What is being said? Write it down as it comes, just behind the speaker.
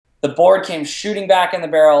the board came shooting back in the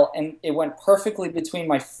barrel and it went perfectly between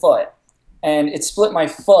my foot, and it split my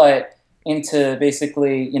foot into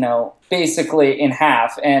basically in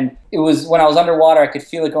half. And it was when I was underwater, I could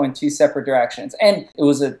feel it going two separate directions. And it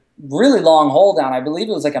was a really long hole down. I believe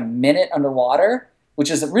it was like a minute underwater,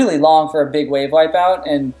 which is really long for a big wave wipeout.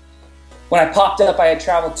 And when I popped up, I had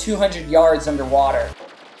traveled 200 yards underwater.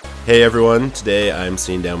 Hey everyone, today I'm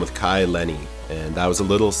sitting down with Kai Lenny, and that was a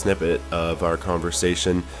little snippet of our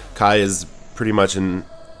conversation. Kai is pretty much an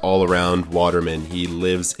all-around waterman. He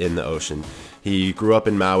lives in the ocean. He grew up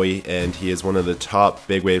in Maui, and he is one of the top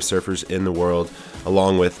big wave surfers in the world,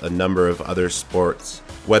 along with a number of other sports.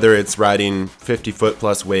 Whether it's riding 50-foot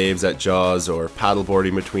plus waves at Jaws or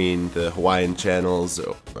paddleboarding between the Hawaiian channels,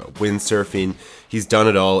 or windsurfing, he's done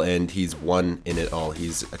it all and he's won in it all.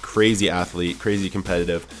 He's a crazy athlete, crazy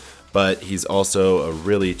competitive, but he's also a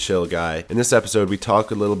really chill guy. In this episode, we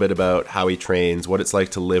talk a little bit about how he trains, what it's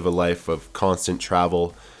like to live a life of constant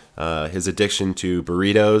travel, his addiction to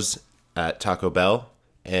burritos at Taco Bell,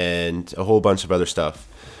 and a whole bunch of other stuff.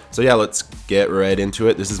 So yeah, let's get right into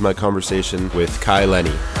it. This is my conversation with Kai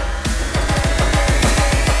Lenny.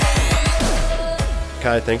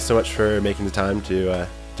 Kai, thanks so much for making the time to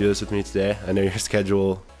do this with me today. I know your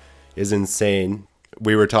schedule is insane.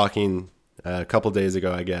 We were talking a couple days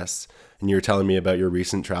ago, I guess, and you were telling me about your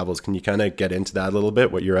recent travels. Can you kind of get into that a little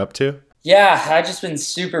bit, what you're up to? Yeah, I've just been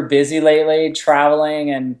super busy lately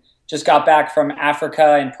traveling, and just got back from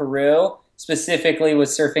Africa and Peru. Specifically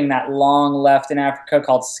was surfing that long left in Africa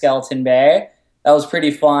called Skeleton Bay. That was pretty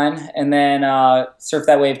fun. And then surfed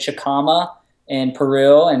that wave Chicama in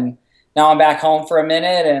Peru. And now I'm back home for a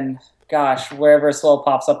minute, and gosh, wherever a swell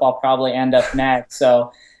pops up, I'll probably end up next.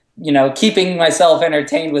 So, keeping myself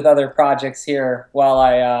entertained with other projects here while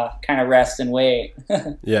I kind of rest and wait.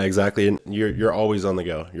 Yeah, exactly. And you're always on the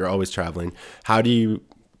go. You're always traveling. How do you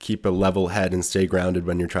keep a level head and stay grounded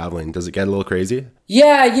when you're traveling? Does it get a little crazy?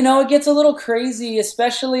 Yeah, it gets a little crazy,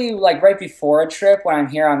 especially like right before a trip when I'm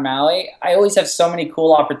here on Maui. I always have so many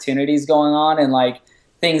cool opportunities going on, and like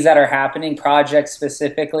things that are happening, projects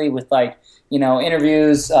specifically with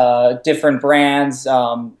interviews, different brands,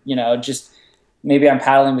 just maybe I'm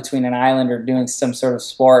paddling between an island or doing some sort of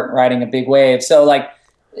sport, riding a big wave. So like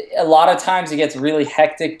a lot of times it gets really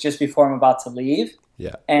hectic just before I'm about to leave.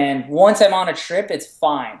 Yeah. And once I'm on a trip, it's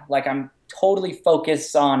fine. Like I'm totally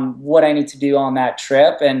focused on what I need to do on that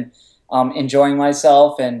trip, and enjoying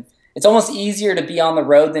myself. And it's almost easier to be on the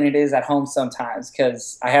road than it is at home sometimes,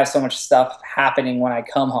 because I have so much stuff happening when I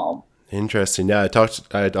come home. Interesting. Yeah, I talked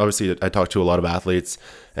to a lot of athletes,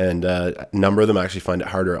 and a number of them actually find it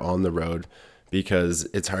harder on the road because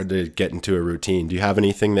it's hard to get into a routine. Do you have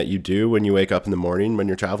anything that you do when you wake up in the morning when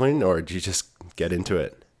you're traveling, or do you just get into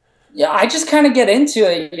it? Yeah, I just kind of get into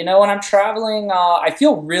it. When I'm traveling, I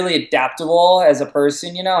feel really adaptable as a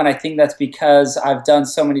person, and I think that's because I've done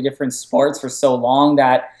so many different sports for so long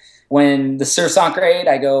that when the surf's not great,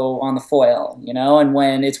 I go on the foil, and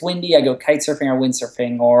when it's windy, I go kite surfing or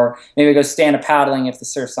windsurfing, or maybe I go stand-up paddling if the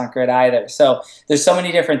surf's not great either. So there's so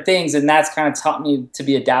many different things, and that's kind of taught me to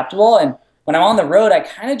be adaptable. And when I'm on the road, I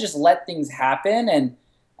kind of just let things happen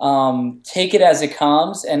and take it as it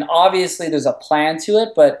comes. And obviously there's a plan to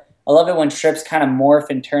it, but I love it when trips kind of morph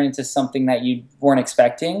and turn into something that you weren't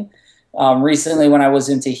expecting. Recently, when I was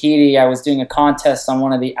in Tahiti, I was doing a contest on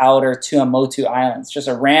one of the outer Tuamotu Islands, just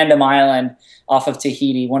a random island off of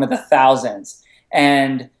Tahiti, one of the thousands.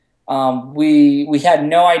 And we had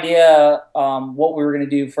no idea what we were going to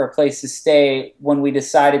do for a place to stay when we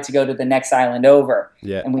decided to go to the next island over.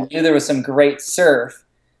 Yeah. And we knew there was some great surf,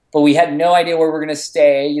 but we had no idea where we were going to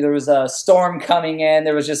stay. There was a storm coming in.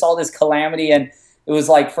 There was just all this calamity, and it was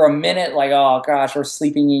like for a minute, like, oh gosh, we're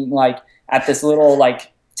sleeping like at this little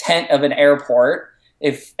like tent of an airport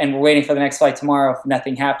and we're waiting for the next flight tomorrow if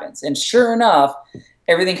nothing happens. And sure enough,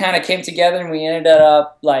 everything kind of came together, and we ended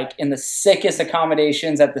up like in the sickest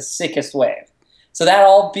accommodations at the sickest wave. So that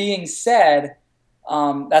all being said,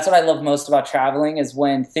 that's what I love most about traveling, is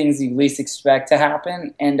when things you least expect to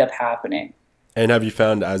happen end up happening. And have you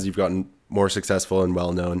found, as you've gotten more successful and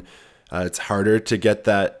well-known, it's harder to get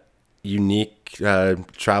that unique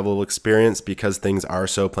travel experience because things are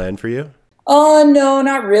so planned for you? No,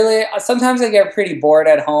 not really. Sometimes I get pretty bored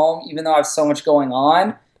at home, even though I have so much going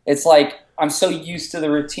on. It's like I'm so used to the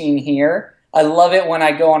routine here. I love it when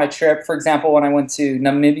I go on a trip. For example, when I went to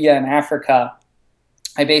Namibia in Africa,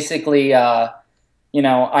 I basically, I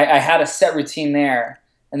had a set routine there.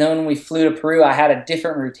 And then when we flew to Peru, I had a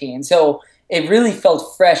different routine. So it really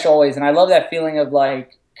felt fresh always. And I love that feeling of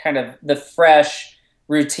like kind of the fresh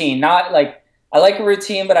routine. Not like I like a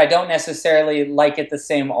routine, but I don't necessarily like it the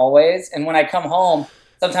same always. And when I come home,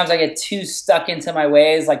 sometimes I get too stuck into my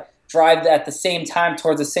ways, like drive at the same time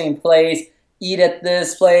towards the same place, eat at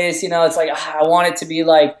this place. It's like I want it to be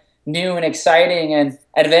like new and exciting and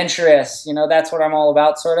adventurous. That's what I'm all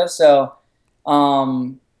about, sort of. So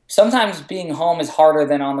sometimes being home is harder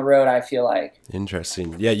than on the road, I feel like.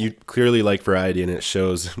 Interesting. Yeah, you clearly like variety, and it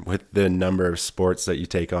shows with the number of sports that you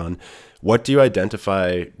take on. What do you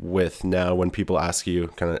identify with now when people ask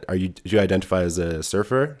you, do you identify as a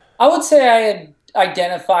surfer? I would say I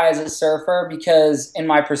identify as a surfer because, in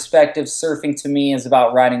my perspective, surfing to me is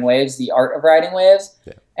about riding waves, the art of riding waves.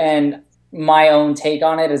 Yeah. And my own take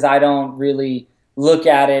on it is I don't really look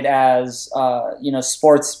at it as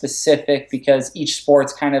sports specific, because each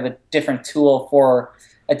sport's kind of a different tool for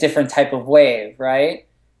a different type of wave, right?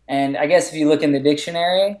 And I guess if you look in the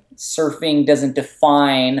dictionary, surfing doesn't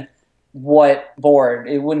define what board.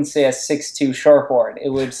 It wouldn't say a 6'2" shortboard. It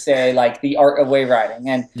would say like the art of wave riding.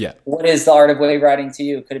 And yeah, what is the art of wave riding to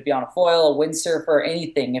you? Could it be on a foil, a windsurfer, or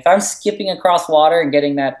anything? If I'm skipping across water and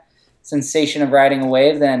getting that sensation of riding a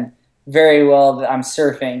wave, then very well I'm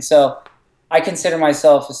surfing. So I consider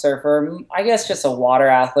myself a surfer. I guess just a water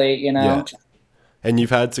athlete, Yeah. And you've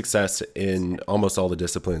had success in almost all the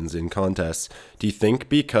disciplines in contests. Do you think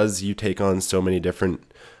because you take on so many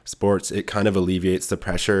different sports, it kind of alleviates the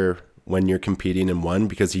pressure when you're competing in one,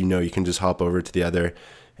 because you can just hop over to the other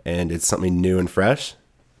and it's something new and fresh?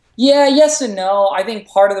 Yeah, yes and no. I think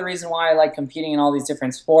part of the reason why I like competing in all these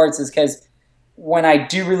different sports is because when I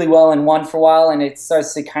do really well in one for a while and it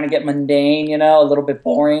starts to kind of get mundane, a little bit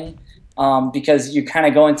boring, because you kind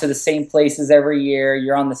of go into the same places every year,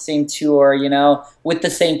 you're on the same tour, with the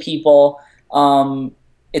same people.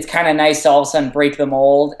 It's kind of nice to all of a sudden break the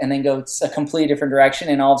mold and then go a completely different direction,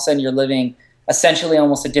 and all of a sudden you're living essentially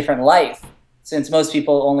almost a different life, since most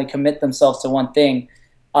people only commit themselves to one thing.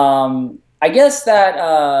 I guess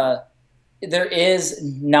that there is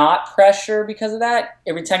not pressure because of that.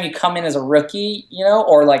 Every time you come in as a rookie,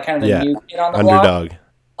 or like kind of a new kid on the underdog block,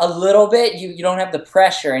 a little bit, you don't have the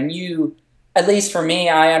pressure, and at least for me,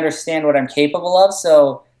 I understand what I'm capable of.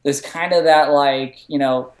 So there's kind of that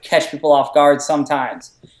catch people off guard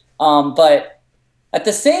sometimes. But at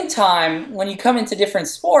the same time, when you come into different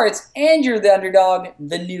sports and you're the underdog,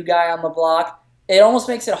 the new guy on the block, it almost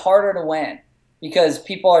makes it harder to win, because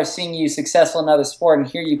people are seeing you successful in another sport, and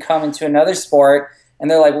here you come into another sport and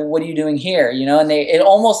they're like, well, what are you doing here? And it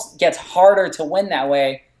almost gets harder to win that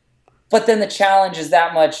way. But then the challenge is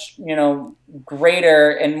that much, greater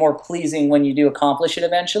and more pleasing when you do accomplish it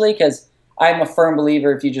eventually, because I'm a firm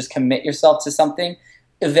believer if you just commit yourself to something,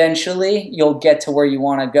 eventually you'll get to where you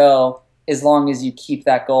want to go, as long as you keep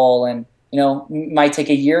that goal. And, it might take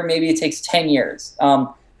a year, maybe it takes 10 years.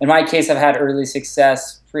 In my case, I've had early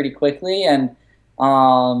success pretty quickly, and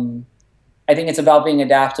I think it's about being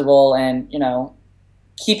adaptable and,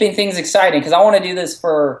 keeping things exciting, because I want to do this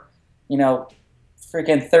for,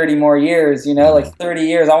 freaking 30 more years, like 30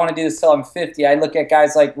 years. I want to do this till I'm 50. I look at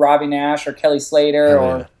guys like Robbie Nash or Kelly Slater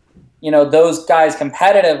or those guys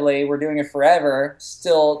competitively were doing it forever.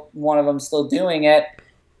 Still, one of them still doing it.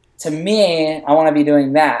 To me, I want to be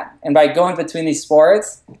doing that. And by going between these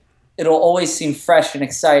sports, it'll always seem fresh and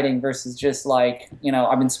exciting versus just like,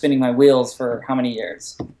 I've been spinning my wheels for how many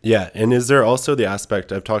years. Yeah. And is there also the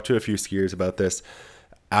aspect, I've talked to a few skiers about this,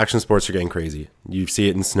 action sports are getting crazy. You see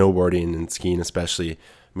it in snowboarding and skiing especially.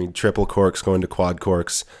 I mean, triple corks going to quad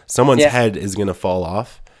corks. Someone's head is going to fall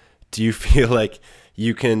off. Do you feel like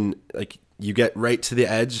you can, you get right to the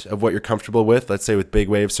edge of what you're comfortable with, let's say with big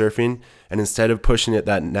wave surfing, and instead of pushing it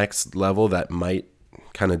that next level that might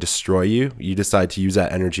kind of destroy you, you decide to use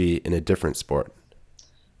that energy in a different sport?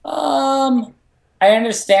 I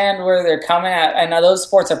understand where they're coming at. I know those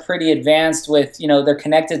sports are pretty advanced with, they're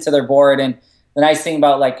connected to their board. And the nice thing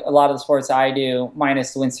about like a lot of the sports I do,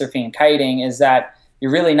 minus windsurfing and kiting, is that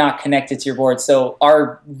you're really not connected to your board. So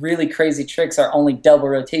our really crazy tricks are only double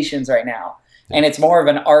rotations right now. And it's more of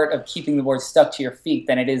an art of keeping the board stuck to your feet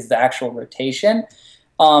than it is the actual rotation.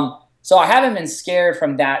 So I haven't been scared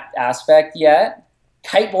from that aspect yet.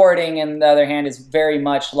 Kiteboarding, on the other hand, is very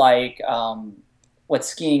much like what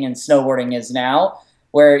skiing and snowboarding is now,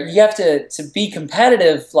 where you have to be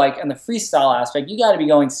competitive, like in the freestyle aspect, you got to be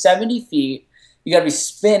going 70 feet, you got to be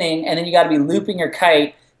spinning, and then you got to be looping your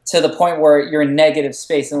kite to the point where you're in negative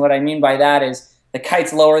space. And what I mean by that is the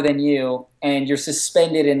kite's lower than you, and you're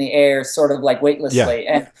suspended in the air sort of like weightlessly.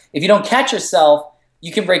 Yeah. And if you don't catch yourself,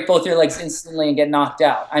 you can break both your legs instantly and get knocked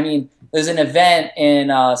out. I mean, there's an event in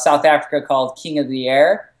South Africa called King of the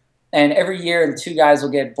Air, and every year the two guys will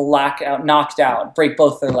get knocked out, break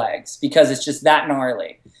both their legs, because it's just that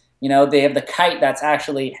gnarly. They have the kite that's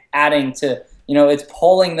actually adding to, it's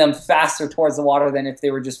pulling them faster towards the water than if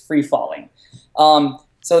they were just free falling.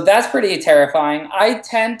 So that's pretty terrifying. I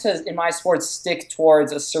tend to, in my sports, stick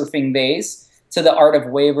towards a surfing base to the art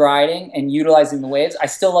of wave riding and utilizing the waves. I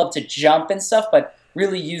still love to jump and stuff, but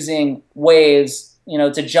really using waves,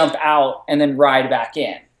 to jump out and then ride back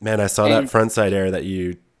in. Man, I saw that frontside air that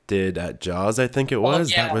you did at Jaws, I think it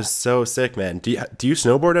was. Yeah. That was so sick, man. Do you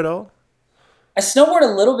snowboard at all? I snowboard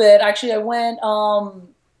a little bit. Actually, I went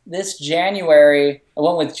this January. I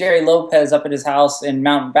went with Jerry Lopez up at his house in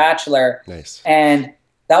Mountain Bachelor. Nice. And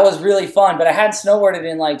that was really fun. But I hadn't snowboarded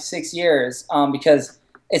in like 6 years because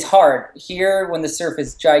it's hard. Here, when the surf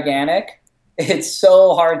is gigantic, it's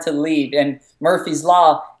so hard to leave. And Murphy's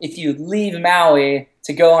Law, if you leave Maui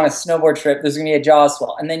to go on a snowboard trip, there's going to be a jaw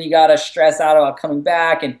swell. And then you got to stress out about coming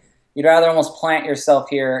back, and you'd rather almost plant yourself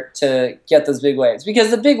here to get those big waves.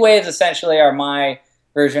 Because the big waves essentially are my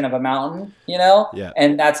version of a mountain, Yeah.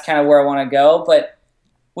 And that's kind of where I want to go. But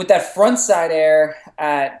with that frontside air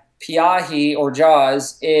at Piahi or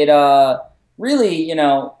Jaws, it really,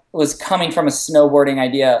 was coming from a snowboarding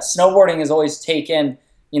idea. Snowboarding has always taken,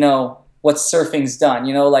 what surfing's done.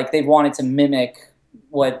 Like they've wanted to mimic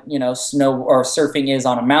what, snow or surfing is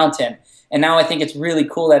on a mountain. And now I think it's really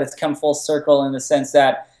cool that it's come full circle in the sense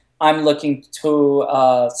that I'm looking to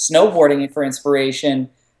snowboarding for inspiration,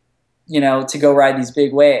 to go ride these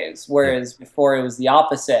big waves, whereas before it was the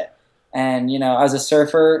opposite. And, as a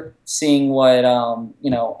surfer, seeing what,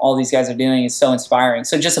 all these guys are doing is so inspiring.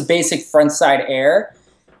 So just a basic frontside air.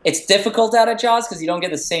 It's difficult out at Jaws because you don't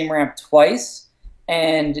get the same ramp twice.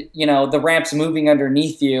 And, the ramp's moving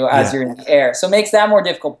underneath you as you're in the air. So it makes that more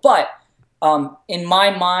difficult. But in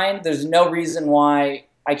my mind, there's no reason why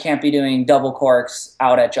I can't be doing double corks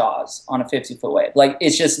out at Jaws on a 50-foot wave. Like,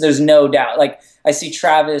 it's just, there's no doubt. Like, I see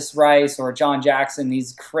Travis Rice or John Jackson,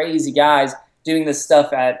 these crazy guys doing this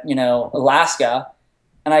stuff at, Alaska.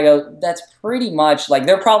 And I go, that's pretty much, like,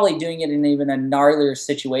 they're probably doing it in even a gnarlier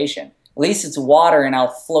situation. At least it's water and I'll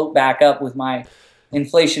float back up with my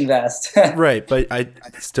inflation vest. Right, but I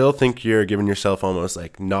still think you're giving yourself almost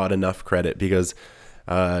like not enough credit because,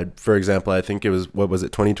 for example, I think it was,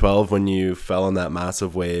 2012 when you fell on that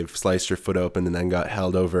massive wave, sliced your foot open, and then got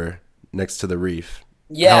held over next to the reef.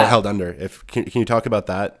 Yeah. Held under. Can you talk about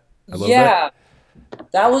that a little bit? Yeah.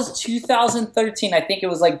 That was 2013. I think it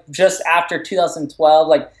was like just after 2012,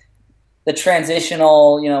 like the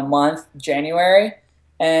transitional, month, January.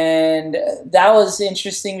 And that was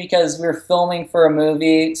interesting because we were filming for a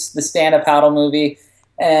movie, the Stand Up Paddle movie,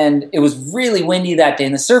 and it was really windy that day.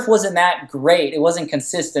 And the surf wasn't that great. It wasn't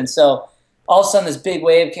consistent. So all of a sudden this big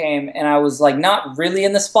wave came and I was like not really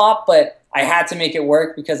in the spot, but I had to make it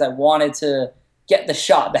work because I wanted to get the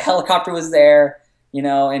shot. The helicopter was there,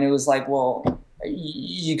 and it was like, well,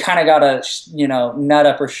 you kind of got to, nut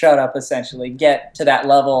up or shut up, essentially, get to that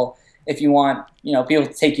level if you want, people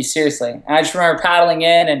to take you seriously. And I just remember paddling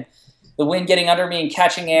in and the wind getting under me and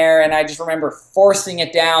catching air, and I just remember forcing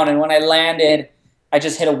it down. And when I landed, I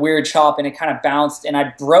just hit a weird chop and it kind of bounced, and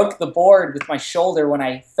I broke the board with my shoulder when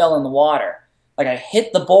I fell in the water. Like I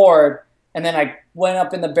hit the board and then I went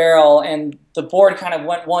up in the barrel and the board kind of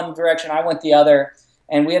went one direction, I went the other.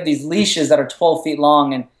 And we have these leashes that are 12 feet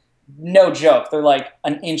long, and no joke, they're like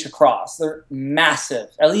an inch across. They're massive,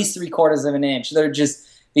 at least 3/4 of an inch. They're just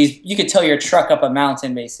these, you could tow your truck up a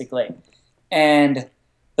mountain basically. And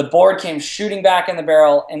the board came shooting back in the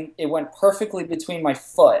barrel and it went perfectly between my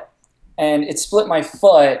foot. And it split my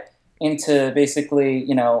foot into basically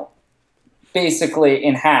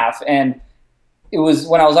in half. And it was,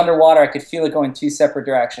 when I was underwater, I could feel it going two separate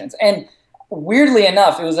directions. And weirdly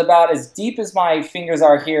enough, it was about as deep as my fingers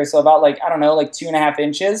are here. So about like, I don't know, like 2.5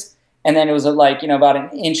 inches. And then it was like, about an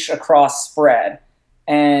inch across spread.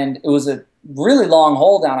 And it was a really long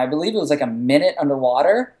hold down. I believe it was like a minute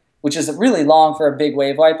underwater, which is really long for a big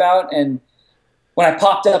wave wipeout. And when I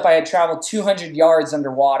popped up, I had traveled 200 yards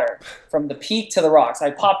underwater from the peak to the rocks. I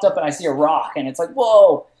popped up and I see a rock and it's like,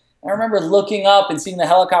 whoa. And I remember looking up and seeing the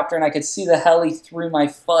helicopter and I could see the heli through my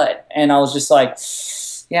foot. And I was just like,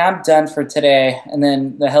 yeah, I'm done for today. And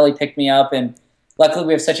then the heli picked me up, and luckily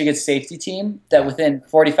we have such a good safety team that within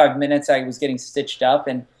 45 minutes I was getting stitched up.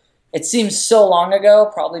 And it seems so long ago,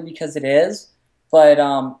 probably because it is, but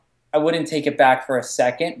I wouldn't take it back for a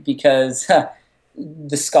second because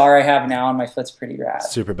the scar I have now on my foot's pretty rad.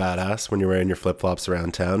 Super badass. When you're wearing your flip-flops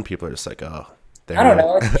around town, people are just like, oh, there I don't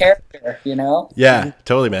know, it's character, Yeah,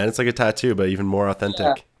 totally, man. It's like a tattoo, but even more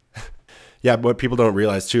authentic. Yeah, what people don't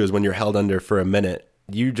realize too is when you're held under for a minute,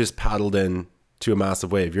 you just paddled in to a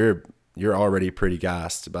massive wave. You're already pretty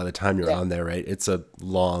gassed by the time you're on there, right? It's a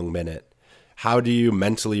long minute. How do you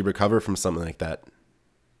mentally recover from something like that?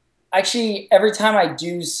 Actually, every time I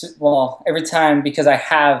do, well, every time because I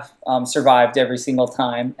have survived every single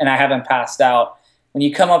time and I haven't passed out. When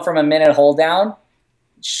you come up from a minute hold down,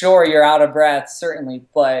 sure you're out of breath, certainly,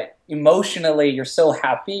 but emotionally you're so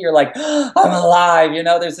happy. You're like, oh, I'm alive.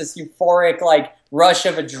 There's this euphoric like rush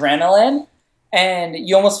of adrenaline, and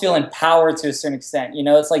you almost feel empowered to a certain extent.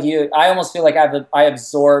 It's like I almost feel like I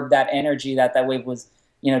absorbed that energy that wave was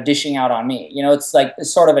dishing out on me. It's like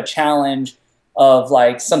it's sort of a challenge of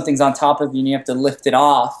like something's on top of you and you have to lift it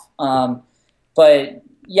off. But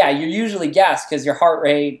yeah, you're usually gassed because your heart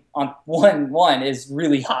rate on one is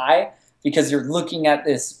really high because you're looking at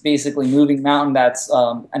this basically moving mountain that's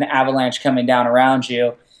an avalanche coming down around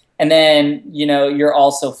you. And then, you're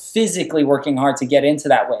also physically working hard to get into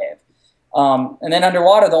that wave. And then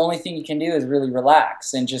underwater, the only thing you can do is really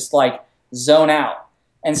relax and just like zone out.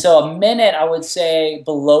 And so a minute, I would say,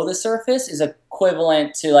 below the surface is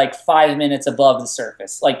equivalent to like 5 minutes above the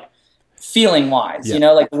surface, like feeling wise,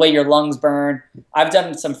 like the way your lungs burn. I've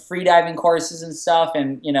done some free diving courses and stuff,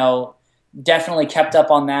 and, definitely kept up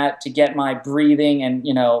on that to get my breathing and,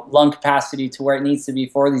 lung capacity to where it needs to be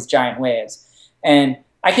for these giant waves. And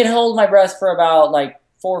I can hold my breath for about like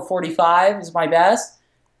 4:45 is my best.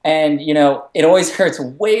 And, it always hurts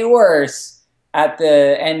way worse at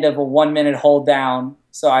the end of a 1 minute hold down.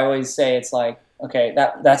 So I always say it's like, okay,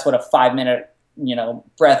 that's what a 5 minute,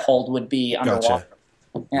 breath hold would be underwater.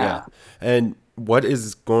 Gotcha. Yeah. And what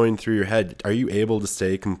is going through your head? Are you able to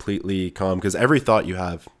stay completely calm? Because every thought you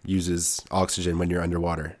have uses oxygen when you're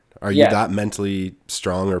underwater. Are you that mentally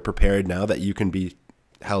strong or prepared now that you can be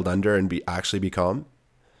held under and actually be calm?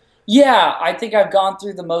 Yeah, I think I've gone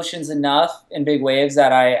through the motions enough in big waves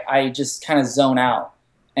that I just kind of zone out.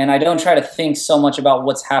 And I don't try to think so much about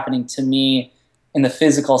what's happening to me in the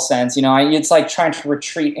physical sense. It's like trying to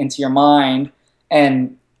retreat into your mind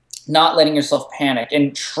and not letting yourself panic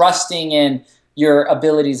and trusting in your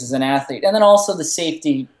abilities as an athlete. And then also the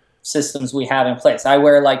safety systems we have in place. I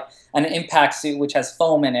wear like an impact suit which has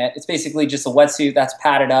foam in it. It's basically just a wetsuit that's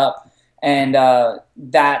padded up, and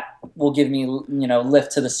that will give me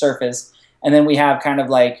lift to the surface. And then we have kind of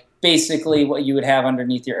like basically what you would have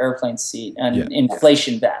underneath your airplane seat, an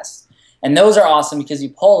inflation vest. And those are awesome because you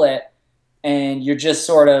pull it and you're just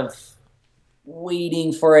sort of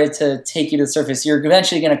waiting for it to take you to the surface. You're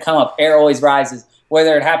eventually going to come up. Air always rises.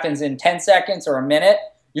 Whether it happens in 10 seconds or a minute,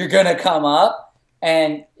 you're going to come up.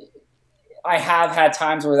 And I have had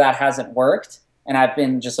times where that hasn't worked, and I've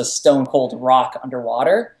been just a stone cold rock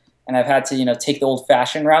underwater. And I've had to, take the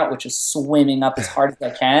old-fashioned route, which is swimming up as hard as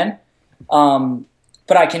I can.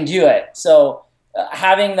 But I can do it. So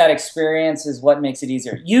having that experience is what makes it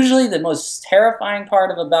easier. Usually the most terrifying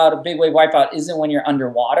part about a big wave wipeout isn't when you're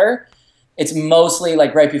underwater. It's mostly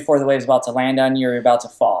like right before the wave's about to land on you or you're about to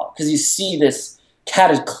fall. Because you see this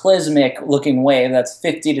cataclysmic-looking wave that's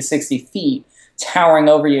 50 to 60 feet towering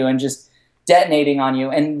over you and just detonating on you.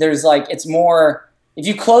 And there's like, it's more... If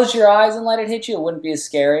you close your eyes and let it hit you, it wouldn't be as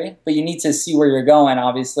scary. But you need to see where you're going,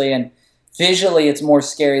 obviously. And visually, it's more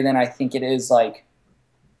scary than I think it is, like,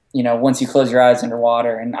 once you close your eyes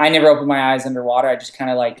underwater. And I never open my eyes underwater. I just kind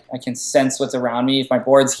of, like, I can sense what's around me if my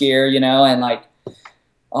board's here, and, like,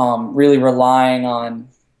 really relying on,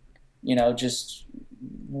 just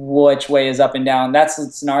which way is up and down.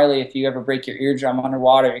 It's gnarly. If you ever break your eardrum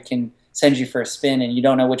underwater, it can send you for a spin and you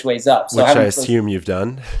don't know which way's up. So which I assume you've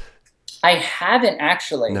done. I haven't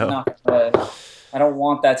actually. No. I don't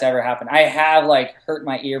want that to ever happen. I have like hurt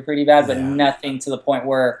my ear pretty bad, but nothing to the point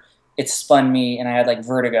where it spun me and I had like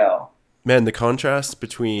vertigo. Man, the contrast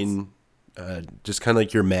between just kind of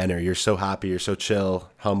like your manner, you're so happy, you're so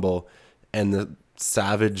chill, humble, and the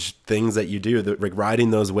savage things that you do, like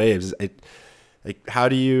riding those waves. How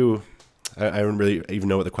do you? I don't really even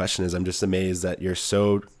know what the question is. I'm just amazed that you're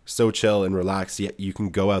so chill and relaxed, yet you can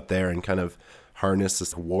go out there and kind of harness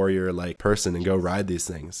this warrior-like person and go ride these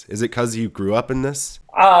things. Is it because you grew up in this?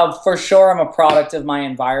 For sure, I'm a product of my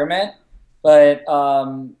environment, but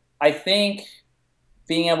I think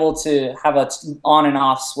being able to have a on and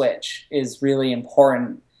off switch is really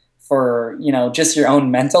important for just your own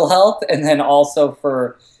mental health, and then also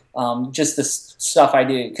for just the stuff I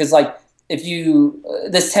do. Because like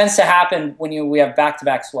this tends to happen when we have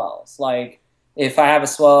back-to-back swells. Like if I have a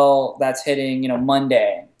swell that's hitting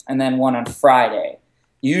Monday, and then one on Friday.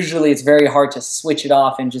 Usually it's very hard to switch it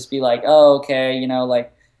off and just be like, oh, okay,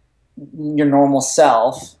 like your normal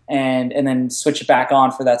self and then switch it back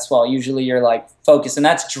on for that swell. Usually you're like focused, and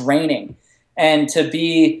that's draining. And to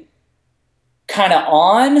be kind of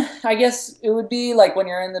on, I guess it would be like when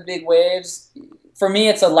you're in the big waves. For me,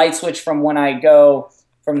 it's a light switch from when I go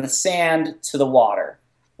from the sand to the water.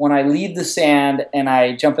 when I leave the sand and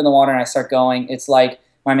I jump in the water and I start going, it's like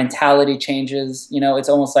my mentality changes. You know, it's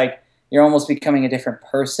almost like you're almost becoming a different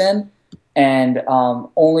person. And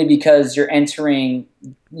only because you're entering,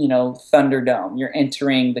 you know, Thunderdome, you're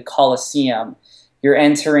entering the Coliseum, you're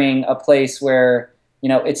entering a place where, you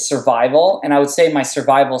know, it's survival. And I would say my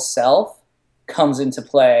survival self comes into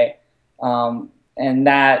play. And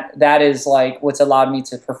that is like what's allowed me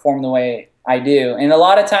to perform the way I do. And a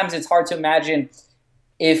lot of times it's hard to imagine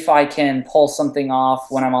if I can pull something off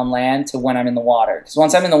when I'm on land to when I'm in the water. Because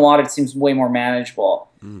once I'm in the water, it seems way more manageable.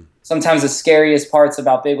 Sometimes the scariest parts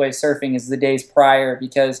about big wave surfing is the days prior,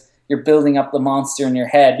 because you're building up the monster in your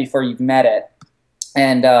head before you've met it.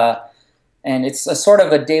 And it's a sort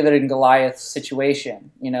of a David and Goliath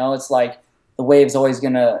situation. You know, it's like the wave's always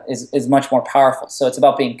is much more powerful. So it's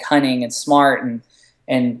about being cunning and smart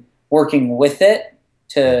and working with it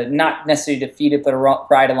to not necessarily defeat it, but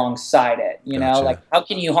ride alongside it. You know, like how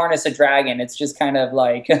can you harness a dragon? It's just kind of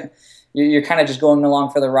like you're kind of just going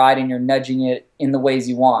along for the ride, and you're nudging it in the ways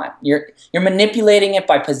you want. You're manipulating it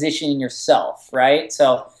by positioning yourself, right?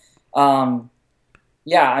 So,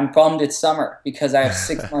 yeah, I'm bummed it's summer because I have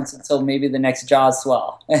 6 months until maybe the next Jaws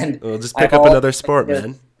swell. And well, just pick up another sport,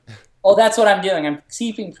 man. Oh, that's what I'm doing. I'm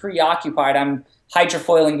keeping preoccupied. I'm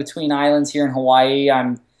hydrofoiling between islands here in Hawaii.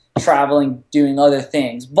 I'm traveling, doing other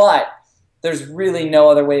things. But there's really no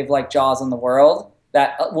other wave like Jaws in the world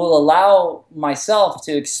that will allow myself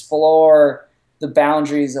to explore the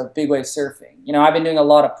boundaries of big wave surfing. You know, I've been doing a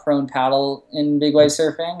lot of prone paddle in big wave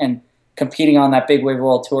surfing, and competing on that Big Wave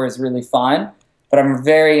World Tour is really fun. But I'm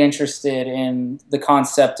very interested in the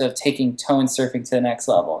concept of taking toe-in surfing to the next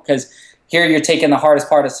level, because here you're taking the hardest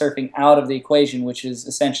part of surfing out of the equation, which is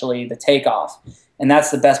essentially the takeoff. And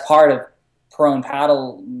that's the best part of prone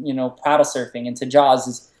paddle, you know, paddle surfing. And to Jaws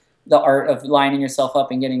is the art of lining yourself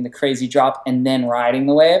up and getting the crazy drop and then riding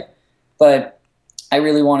the wave. But I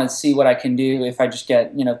really want to see what I can do if I just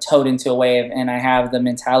get, you know, towed into a wave and I have the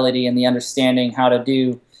mentality and the understanding how to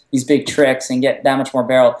do these big tricks and get that much more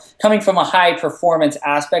barrel. Coming from a high performance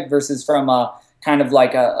aspect versus from a kind of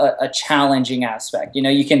like a challenging aspect. You know,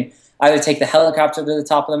 you can either take the helicopter to the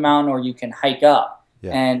top of the mountain or you can hike up.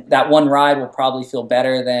 Yeah. And that one ride will probably feel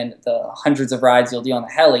better than the hundreds of rides you'll do on the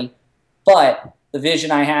heli. But the vision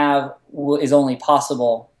I have is only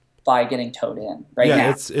possible by getting towed in now. Yeah,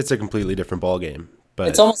 it's a completely different ball game. But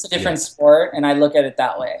it's almost a different sport, and I look at it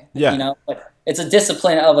that way. Yeah. You know, but it's a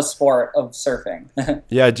discipline of a sport of surfing.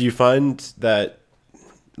 Yeah, do you find that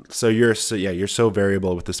you're so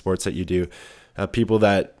variable with the sports that you do. People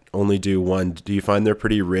that only do one, do you find they're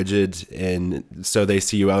pretty rigid, and so they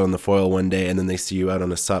see you out on the foil one day and then they see you out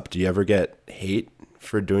on a sup? Do you ever get hate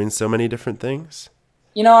for doing so many different things?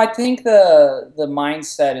 You know, I think the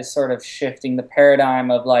mindset is sort of shifting. The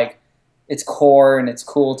paradigm of like it's core and it's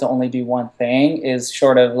cool to only do one thing is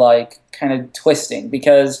sort of like kind of twisting,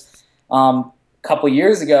 because a couple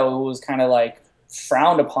years ago it was kind of like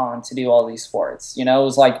frowned upon to do all these sports. You know, it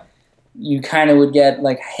was like you kind of would get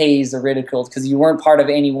like hazed or ridiculed because you weren't part of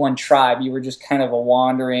any one tribe. You were just kind of a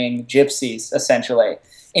wandering gypsies, essentially,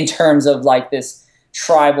 in terms of like this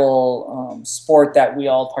tribal sport that we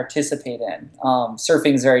all participate in.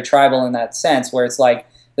 Surfing is very tribal in that sense, where it's like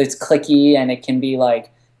it's cliquey and it can be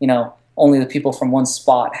like, you know, only the people from one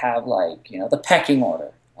spot have like, you know, the pecking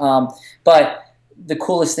order. But the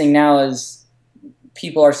coolest thing now is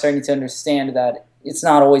people are starting to understand that it's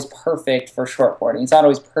not always perfect for shortboarding. It's not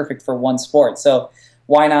always perfect for one sport. So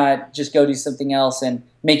why not just go do something else and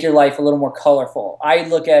make your life a little more colorful? I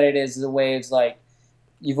look at it as the waves like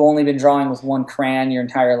you've only been drawing with one crayon your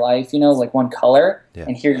entire life, you know, like one color. Yeah.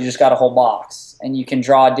 And here you just got a whole box and you can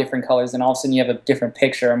draw different colors, and all of a sudden you have a different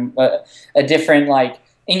picture, a different like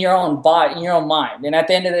in your own body, in your own mind. And at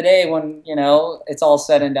the end of the day, when, you know, it's all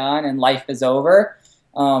said and done and life is over,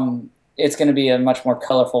 it's going to be a much more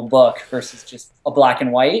colorful book versus just a black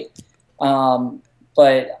and white.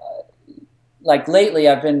 But like lately,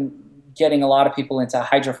 I've been getting a lot of people into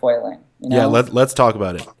hydrofoiling. You know? Yeah, let's talk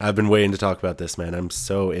about it. I've been waiting to talk about this, man. I'm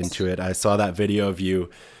so into it. I saw that video of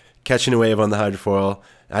you catching a wave on the hydrofoil.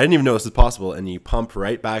 I didn't even know this was possible, and you pump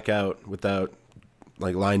right back out without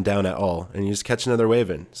like lying down at all, and you just catch another wave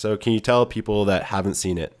in. So can you tell people that haven't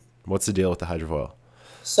seen it, what's the deal with the hydrofoil?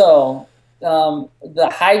 So the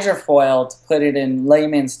hydrofoil, to put it in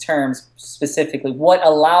layman's terms specifically, what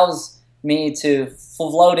allows me to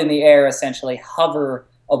float in the air, essentially hover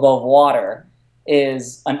above water,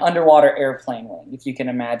 is an underwater airplane wing, if you can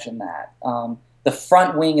imagine that. The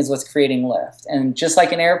front wing is what's creating lift. And just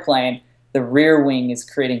like an airplane, the rear wing is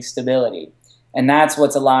creating stability. And that's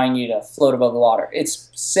what's allowing you to float above the water. It's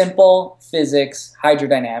simple physics,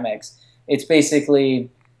 hydrodynamics. It's basically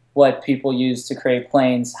what people use to create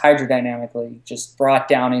planes hydrodynamically, just brought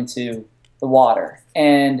down into the water.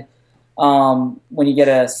 And when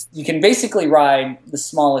you can basically ride the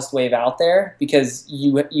smallest wave out there because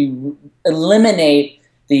you eliminate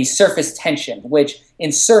the surface tension, which in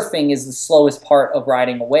surfing is the slowest part of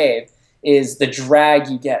riding a wave, is the drag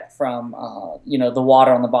you get from the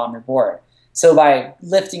water on the bottom of your board. So by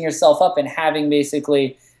lifting yourself up and having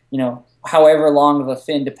basically, however long of a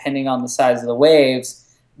fin, depending on the size of the waves,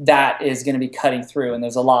 that is going to be cutting through, and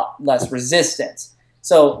there's a lot less resistance.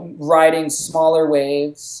 So riding smaller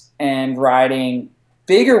waves and riding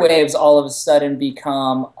bigger waves all of a sudden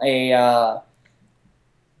become a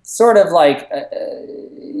sort of like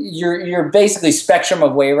your basically spectrum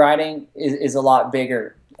of wave riding is a lot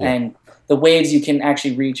bigger, and the waves you can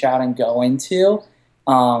actually reach out and go into.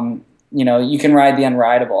 You can ride the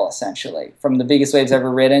unrideable, essentially, from the biggest waves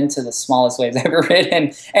ever ridden to the smallest waves ever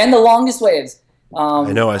ridden, and the longest waves.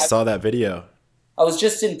 I know, I saw that video. I was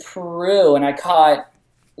just in Peru, and I caught,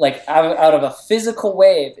 like, out of a physical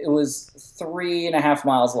wave, it was 3.5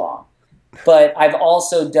 miles long. But I've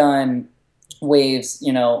also done waves,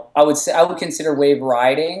 I would consider wave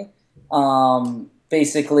riding,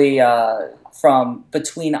 basically from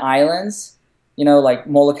between islands. Like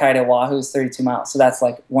Molokai to Oahu is 32 miles. So that's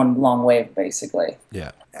like one long wave, basically.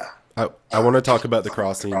 Yeah. I want to talk about the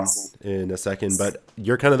crossings in a second, but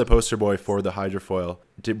you're kind of the poster boy for the hydrofoil.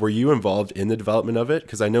 Were you involved in the development of it?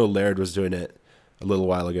 Because I know Laird was doing it a little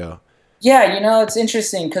while ago. Yeah, it's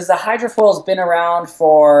interesting because the hydrofoil's been around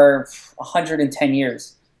for 110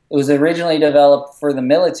 years. It was originally developed for the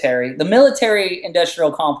military. The military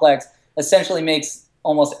industrial complex essentially makes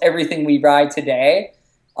almost everything we ride today.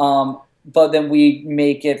 But then we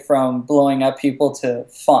make it from blowing up people to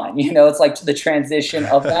fun. It's like the transition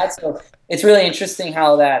of that. So it's really interesting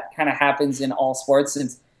how that kind of happens in all sports,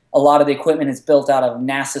 since a lot of the equipment is built out of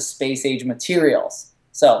NASA space age materials.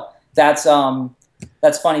 So that's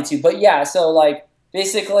funny too. But yeah, so like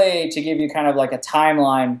basically to give you kind of like a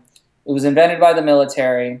timeline, it was invented by the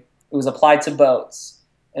military. It was applied to boats.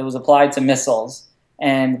 It was applied to missiles.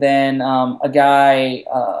 And then a guy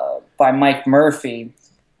by Mike Murphy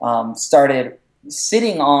started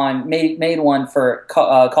sitting on, made one for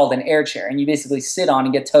called an air chair, and you basically sit on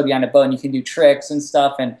and get towed behind a boat, and you can do tricks and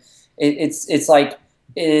stuff, and it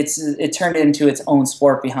turned into its own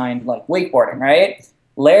sport behind like wakeboarding, right?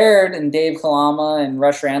 Laird and Dave Kalama and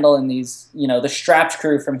Rush Randall and these, the strapped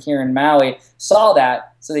crew from here in Maui saw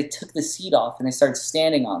that, so they took the seat off and they started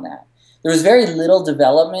standing on that. There was very little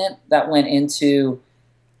development that went into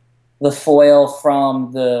the foil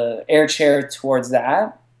from the air chair towards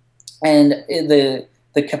that. And the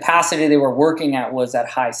capacity they were working at was at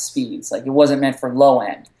high speeds. Like, it wasn't meant for low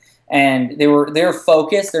end. And their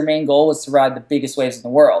focus, their main goal was to ride the biggest waves in the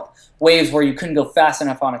world. Waves where you couldn't go fast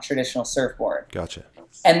enough on a traditional surfboard. Gotcha.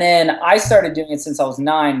 And then I started doing it since I was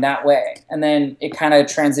 9 that way. And then it kind of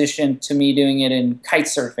transitioned to me doing it in kite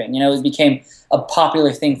surfing. It became a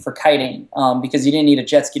popular thing for kiting because you didn't need a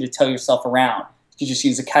jet ski to tow yourself around. You just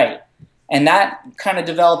use a kite. And that kind of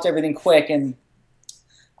developed everything quick. And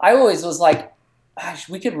I always was like, gosh,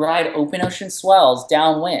 we could ride open ocean swells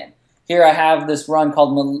downwind. Here I have this run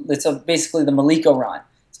called, basically the Maliko run.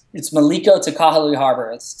 It's Maliko to Kahului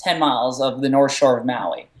Harbor. It's 10 miles of the north shore of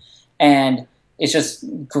Maui. And it's just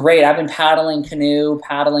great. I've been paddling canoe,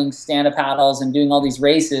 paddling stand-up paddles, and doing all these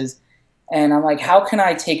races. And I'm like, how can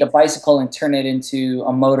I take a bicycle and turn it into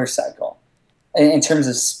a motorcycle in terms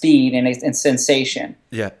of speed and sensation?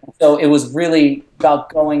 Yeah. So it was really about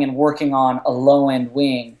going and working on a low-end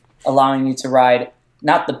wing, allowing you to ride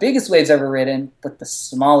not the biggest waves ever ridden, but the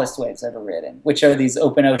smallest waves ever ridden, which are these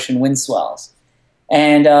open ocean wind swells.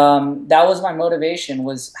 And that was my motivation,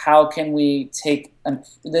 was how can we take,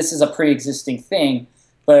 this is a pre-existing thing,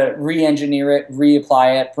 but re-engineer it,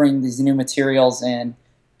 reapply it, bring these new materials in,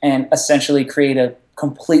 and essentially create a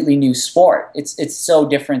completely new sport. It's so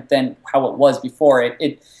different than how it was before.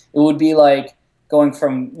 It would be like going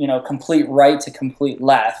from complete right to complete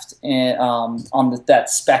left on that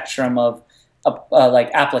spectrum of like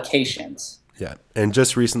applications. Yeah, and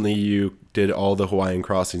just recently you did all the Hawaiian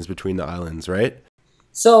crossings between the islands, right?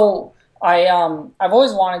 So I've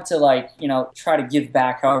always wanted to try to give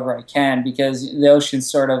back however I can, because the ocean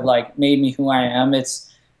sort of like made me who I am. It's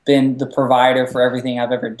been the provider for everything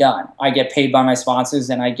I've ever done. I get paid by my sponsors,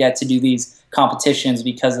 and I get to do these competitions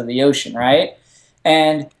because of the ocean, right?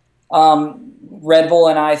 And Red Bull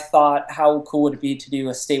and I thought, how cool would it be to do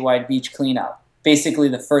a statewide beach cleanup? Basically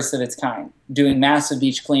the first of its kind, doing massive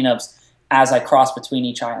beach cleanups as I cross between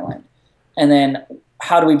each island. And then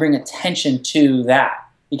how do we bring attention to that?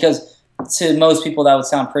 Because to most people that would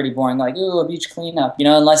sound pretty boring, like, ooh, a beach cleanup,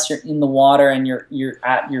 unless you're in the water and you're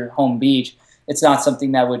at your home beach, it's not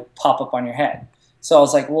something that would pop up on your head. So I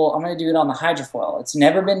was like, well, I'm going to do it on the hydrofoil. It's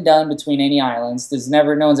never been done between any islands. No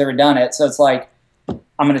one's ever done it. So it's like,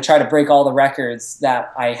 I'm going to try to break all the records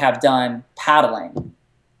that I have done paddling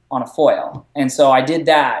on a foil. And so I did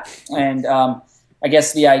that. And I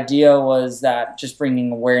guess the idea was that just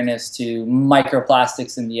bringing awareness to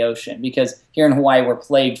microplastics in the ocean, because here in Hawaii, we're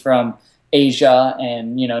plagued from Asia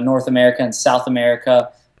and, North America and South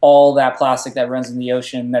America, all that plastic that runs in the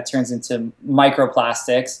ocean that turns into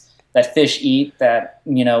microplastics that fish eat, that,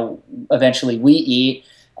 eventually we eat.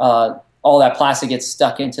 All that plastic gets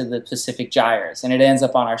stuck into the Pacific gyres and it ends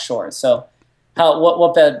up on our shores. So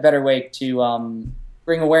what better way to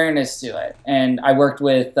bring awareness to it? And I worked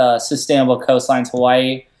with Sustainable Coastlines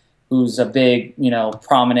Hawaii, who's a big,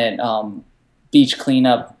 prominent beach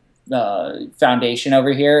cleanup foundation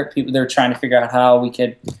over here. They're trying to figure out how we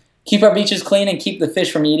could keep our beaches clean and keep the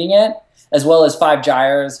fish from eating it, as well as Five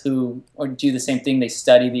Gyres, who do the same thing. They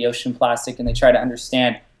study the ocean plastic and they try to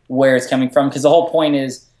understand where it's coming from, because the whole point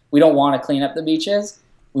is we don't want to clean up the beaches.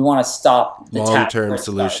 We want to stop the long-term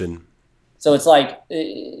solution. So it's like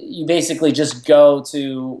you basically just go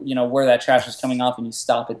to where that trash is coming off and you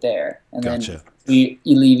stop it there, and then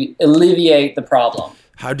we alleviate the problem.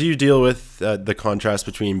 How do you deal with the contrast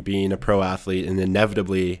between being a pro athlete and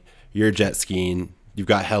inevitably you're jet skiing, you've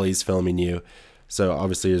got helis filming you, so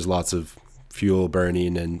obviously there's lots of fuel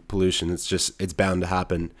burning and pollution. It's bound to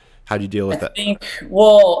happen. How do you deal with that? I think,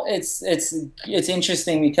 well, it's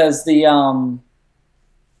interesting because it's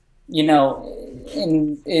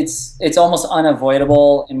almost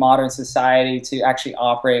unavoidable in modern society to actually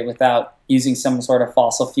operate without using some sort of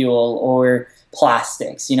fossil fuel or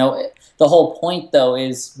plastics. The whole point though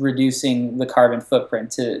is reducing the carbon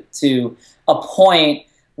footprint to a point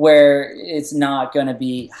where it's not going to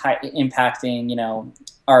be impacting,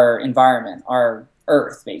 our environment, our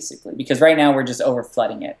Earth, basically, because right now we're just over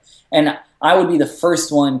flooding it. And I would be the first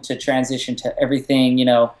one to transition to everything,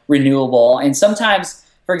 renewable. And sometimes,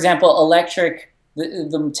 for example, electric,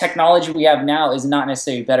 the technology we have now is not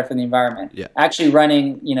necessarily better for the environment. Yeah. Actually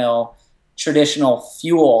running, traditional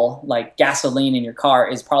fuel like gasoline in your car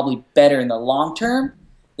is probably better in the long term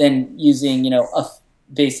than using,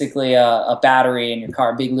 basically a battery in your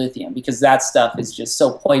car, big lithium, because that stuff is just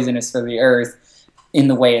so poisonous for the Earth in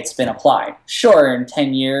the way it's been applied. Sure, in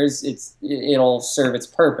 10 years it'll serve its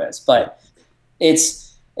purpose, but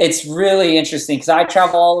it's really interesting because I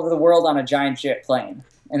travel all over the world on a giant jet plane,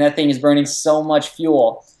 and that thing is burning so much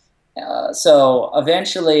fuel. So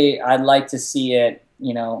eventually I'd like to see it,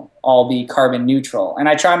 all be carbon neutral. And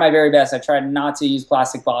I try my very best. I try not to use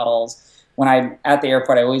plastic bottles. When I'm at the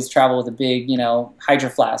airport, I always travel with a big, hydro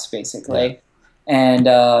flask, basically. Yeah.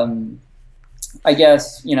 And I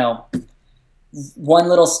guess, one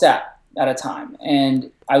little step at a time. And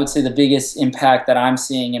I would say the biggest impact that I'm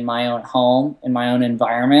seeing in my own home, in my own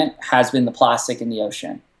environment, has been the plastic in the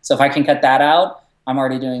ocean. So if I can cut that out, I'm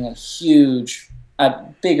already doing a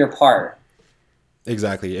bigger part.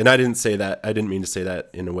 Exactly. And I didn't mean to say that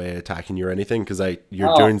in a way attacking you or anything, because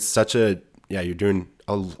you're doing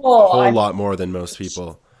a whole lot more than most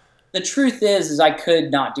people. The truth is I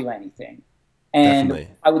could not do anything. And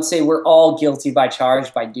definitely. I would say we're all guilty by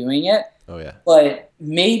charge by doing it. Oh, yeah. But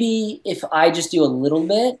maybe if I just do a little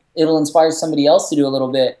bit, it'll inspire somebody else to do a little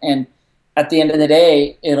bit. And at the end of the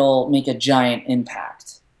day, it'll make a giant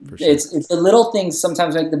impact. For sure. It's the little things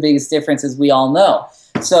sometimes make the biggest difference, as we all know.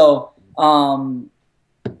 So,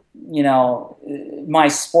 my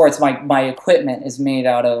sports, my equipment is made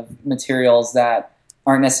out of materials that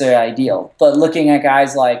aren't necessarily ideal. But looking at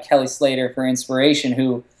guys like Kelly Slater for inspiration,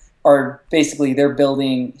 who are basically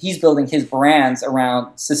he's building his brands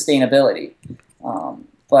around sustainability.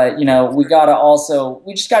 But we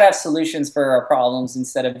just gotta have solutions for our problems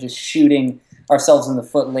instead of just shooting ourselves in the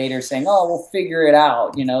foot later saying, oh, we'll figure it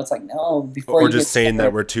out. It's like, no, before or just saying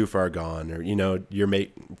that we're too far gone, or,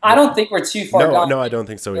 I don't think we're too far gone. No, I don't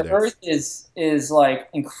think so either. The Earth is like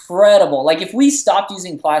incredible. Like if we stopped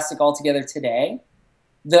using plastic altogether today,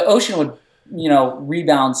 the ocean would,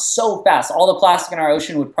 rebound so fast. All the plastic in our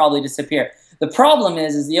ocean would probably disappear. The problem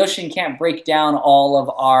is the ocean can't break down all of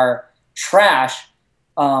our trash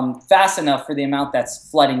fast enough for the amount that's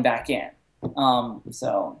flooding back in.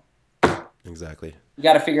 So exactly, you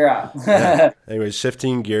got to figure out. Yeah. Anyways,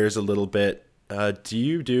 shifting gears a little bit. Do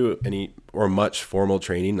you do any or much formal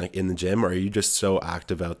training like in the gym, or are you just so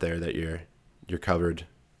active out there that you're covered?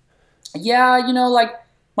 Yeah, like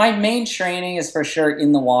My main training is for sure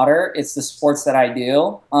in the water. It's the sports that I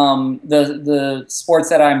do. The sports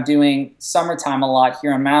that I'm doing summertime a lot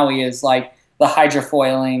here in Maui is like the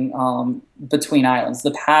hydrofoiling between islands, the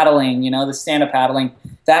paddling, the stand-up paddling.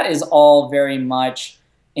 That is all very much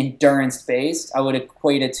endurance based. I would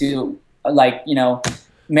equate it to like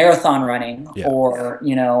marathon running Yeah. or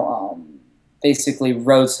basically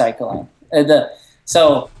road cycling.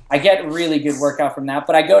 So I get really good workout from that,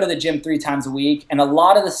 but I go to the gym 3 times a week, and a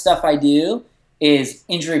lot of the stuff I do is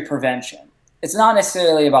injury prevention. It's not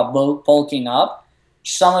necessarily about bulking up.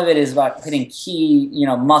 Some of it is about hitting key,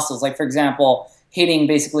 muscles. Like, for example, hitting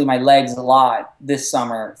basically my legs a lot this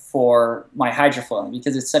summer for my hydrofoiling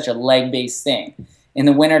because it's such a leg-based thing. In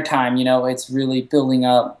the wintertime, it's really building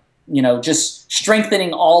up, just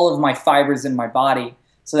strengthening all of my fibers in my body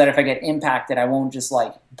so that if I get impacted, I won't just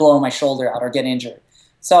like blow my shoulder out or get injured.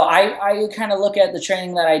 So I kind of look at the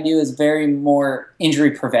training that I do as very more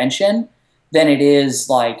injury prevention than it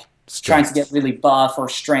is like trying to get really buff or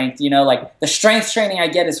strength. Like the strength training I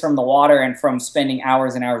get is from the water and from spending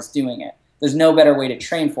hours and hours doing it. There's no better way to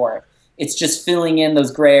train for it. It's just filling in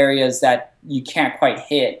those gray areas that you can't quite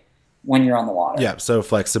hit when you're on the water. Yeah, so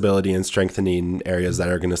flexibility and strengthening areas that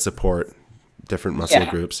are going to support different muscle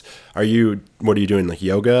groups. What are you doing, like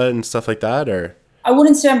yoga and stuff like that, or? I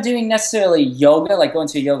wouldn't say I'm doing necessarily yoga, like going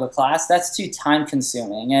to a yoga class. That's too time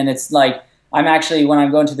consuming. And it's like, when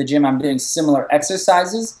I'm going to the gym, I'm doing similar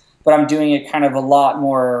exercises, but I'm doing it kind of a lot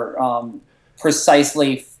more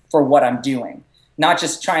precisely for what I'm doing. Not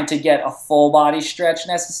just trying to get a full body stretch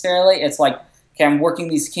necessarily. It's like, okay, I'm working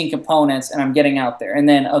these key components and I'm getting out there. And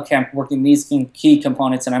then, okay, I'm working these key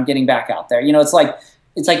components and I'm getting back out there. It's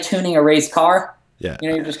like tuning a race car. Yeah.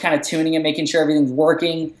 You're just kind of tuning it, making sure everything's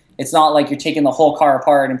working. It's not like you're taking the whole car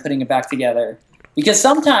apart and putting it back together. Because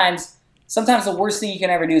sometimes the worst thing you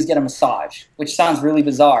can ever do is get a massage, which sounds really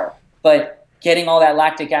bizarre. But getting all that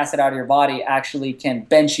lactic acid out of your body actually can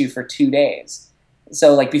bench you for 2 days.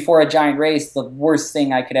 So like before a giant race, the worst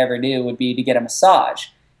thing I could ever do would be to get a massage.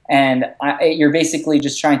 And you're basically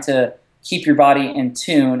just trying to keep your body in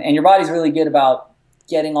tune. And your body's really good about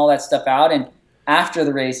getting all that stuff out. And after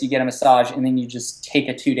the race, you get a massage, and then you just take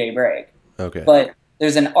a 2-day break. Okay. But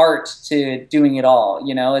there's an art to doing it all.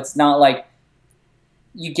 It's not like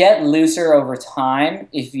you get looser over time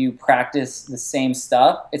if you practice the same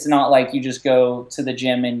stuff. It's not like you just go to the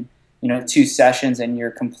gym and 2 sessions and you're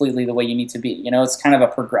completely the way you need to be. It's kind of a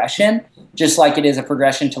progression, just like it is a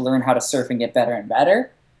progression to learn how to surf and get better and better.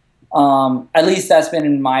 At least that's been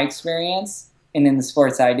in my experience and in the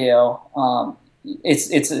sports I do.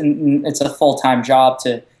 It's a full-time job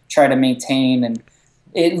to try to maintain, and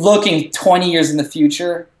looking 20 years in the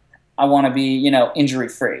future, I want to be,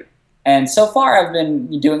 injury-free. And so far I've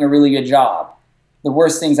been doing a really good job. The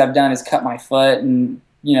worst things I've done is cut my foot and,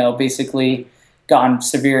 basically gotten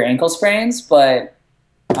severe ankle sprains, but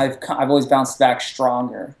I've always bounced back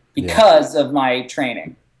stronger because of my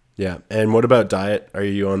training. Yeah. And what about diet? Are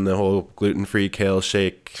you on the whole gluten-free kale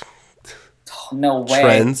shake No way.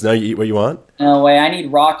 trends? No, you eat what you want? No way. I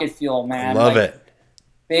need rocket fuel, man. Love it.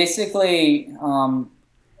 Basically,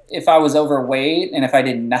 if I was overweight and if I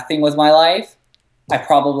did nothing with my life, I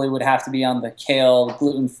probably would have to be on the kale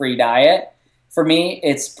gluten-free diet. For me,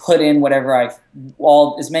 it's put in whatever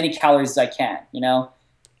as many calories as I can,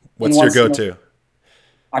 What's your go-to?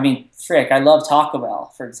 I love Taco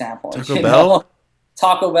Bell, for example. Taco Bell?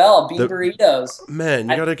 Taco Bell, bean burritos. Man,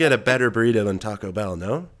 you got to get a better burrito than Taco Bell,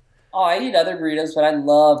 no? Oh, I eat other burritos, but I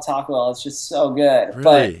love Taco Bell. It's just so good.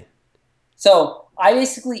 Really? So I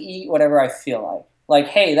basically eat whatever I feel like. Like,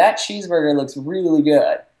 hey, that cheeseburger looks really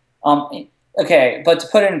good. Okay, but to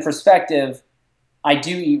put it in perspective, I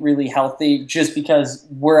do eat really healthy just because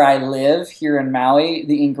where I live here in Maui,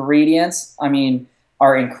 the ingredients,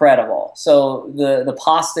 are incredible. So the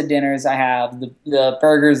pasta dinners I have, the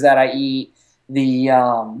burgers that I eat,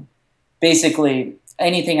 basically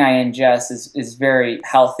anything I ingest is very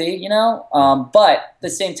healthy, but at the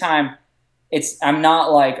same time, I'm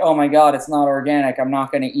not like, oh my God, it's not organic, I'm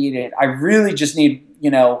not going to eat it. I really just need,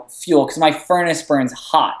 fuel because my furnace burns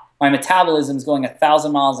hot. My metabolism is going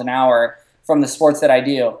 1,000 miles an hour from the sports that I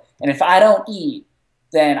do. And if I don't eat,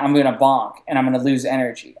 then I'm going to bonk and I'm going to lose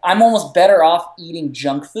energy. I'm almost better off eating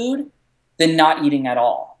junk food than not eating at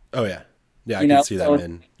all. Oh yeah. Yeah, I can see that,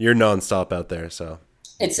 man. You're nonstop out there, so.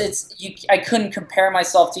 I couldn't compare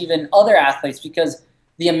myself to even other athletes because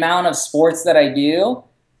the amount of sports that I do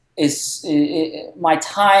my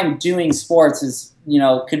time doing sports is,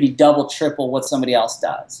 could be double, triple what somebody else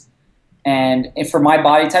does. And for my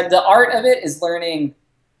body type, the art of it is learning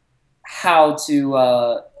how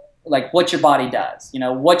to, what your body does,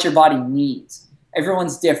 what your body needs.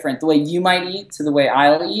 everyone's different. The way you might eat to the way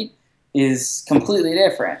I'll eat is completely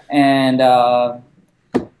different. And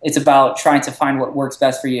it's about trying to find what works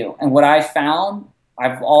best for you. And what I found,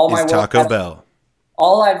 I've all my Is world Taco Bell.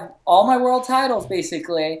 all my world titles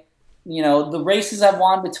basically, the races I've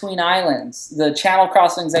won between islands, the channel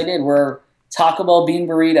crossings I did were Taco Bell bean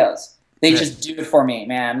burritos. They just do it for me,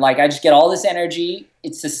 man. Like I just get all this energy,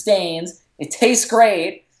 it sustains, it tastes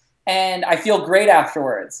great, and I feel great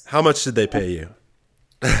afterwards. How much did they pay you?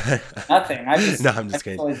 Nothing. No, I'm just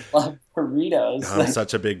kidding. Always love burritos. I'm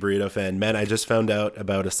such a big burrito fan. Man, I just found out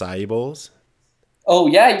about acai bowls. Oh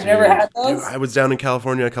yeah, you've never had those? Dude, I was down in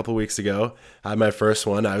California a couple weeks ago. I had my first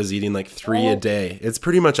one. I was eating like 3 a day. It's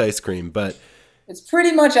pretty much ice cream, but it's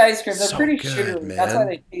pretty much ice cream. They're so pretty good, sugary. man. That's why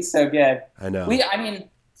they taste so good. I know. I mean,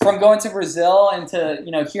 from going to Brazil and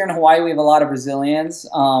to here in Hawaii, we have a lot of Brazilians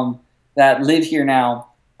that live here now,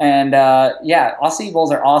 and acai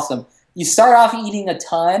bowls are awesome. You start off eating a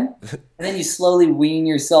ton, and then you slowly wean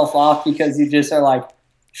yourself off because you just are like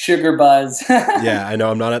sugar buzz. Yeah, I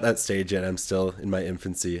know. I'm not at that stage yet. I'm still in my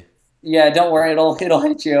infancy. Yeah, don't worry. It'll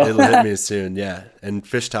hit you. It'll hit me soon. Yeah, and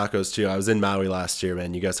fish tacos too. I was in Maui last year,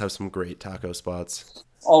 man. You guys have some great taco spots.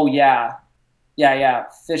 Oh yeah, yeah.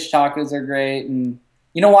 Fish tacos are great, and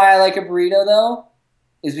you know why I like a burrito though,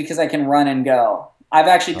 is because I can run and go. I've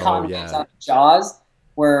actually caught ones on Jaws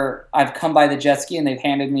where I've come by the jet ski and they've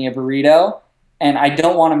handed me a burrito, and I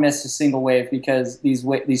don't want to miss a single wave because these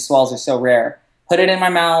swells are so rare. Put it in my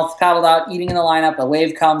mouth, paddled out, eating in the lineup. A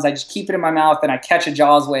wave comes, I just keep it in my mouth, and I catch a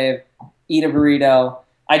Jaws wave, eat a burrito.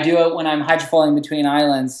 I do it when I'm hydrofoiling between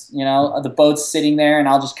islands. The boat's sitting there, and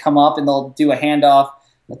I'll just come up, and they'll do a handoff,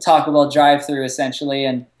 a Taco Bell drive-through essentially,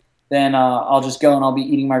 and then I'll just go and I'll be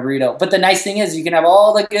eating my burrito. But the nice thing is you can have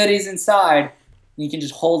all the goodies inside. You can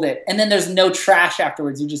just hold it, and then there's no trash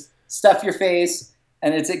afterwards. You just stuff your face,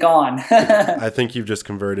 and it's gone. I think you've just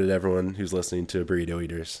converted everyone who's listening to burrito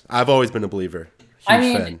eaters. I've always been a believer.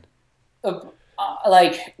 Huge fan. A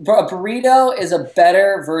burrito is a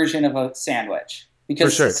better version of a sandwich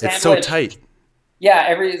because for sure, it's so tight. Yeah,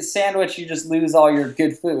 every sandwich you just lose all your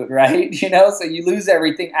good food, right? So you lose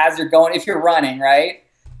everything as you're going if you're running, right?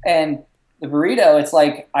 And the burrito, it's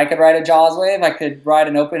like I could ride a Jaws wave, I could ride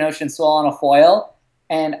an open ocean swell on a foil,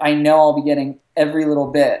 and I know I'll be getting every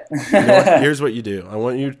little bit. Here's what you do. I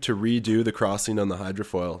want you to redo the crossing on the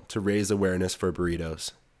hydrofoil to raise awareness for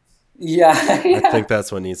burritos. Yeah. I think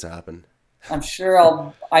that's what needs to happen. I'm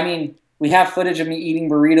sure we have footage of me eating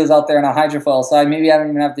burritos out there on a hydrofoil, so maybe I don't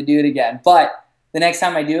even have to do it again. But the next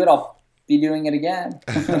time I do it, I'll be doing it again.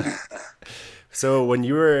 So when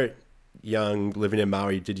you were young, living in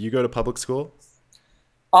Maui, did you go to public school?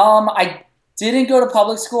 I didn't go to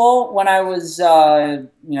public school when I was, a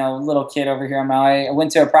little kid over here in Maui. I went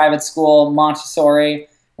to a private school, Montessori,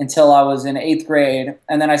 until I was in 8th grade.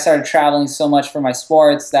 And then I started traveling so much for my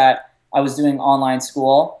sports that I was doing online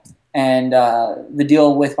school. And the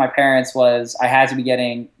deal with my parents was I had to be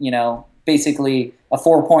getting, basically a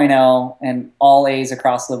 4.0 and all A's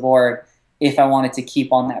across the board if I wanted to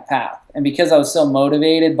keep on that path. And because I was so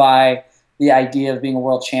motivated by the idea of being a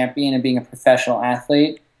world champion and being a professional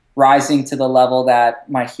athlete, rising to the level that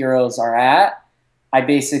my heroes are at, I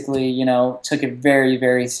basically, took it very,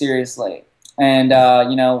 very seriously. And,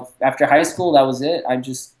 after high school, that was it. I'm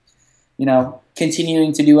just,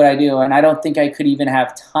 continuing to do what I do. And I don't think I could even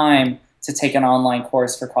have time to take an online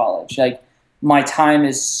course for college. Like, my time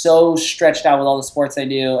is so stretched out with all the sports I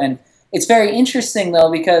do. And it's very interesting, though,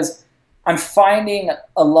 because I'm finding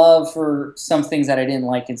a love for some things that I didn't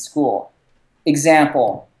like in school.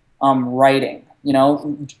 Example, writing.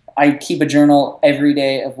 I keep a journal every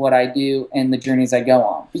day of what I do and the journeys I go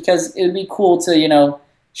on because it would be cool to,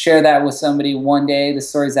 share that with somebody one day, the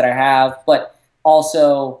stories that I have, but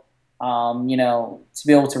also, to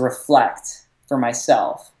be able to reflect for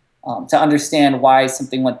myself, to understand why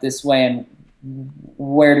something went this way and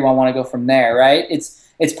where do I want to go from there, right?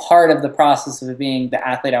 It's part of the process of being the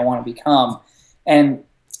athlete I want to become. And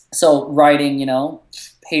so writing,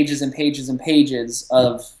 pages and pages and pages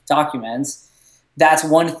of documents, that's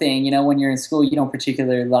one thing, when you're in school you don't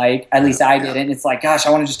particularly like, at least I didn't. It's like, gosh, I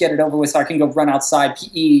want to just get it over with so I can go run outside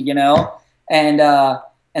PE, and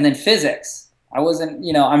then physics. I wasn't,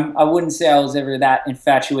 I wouldn't say I was ever that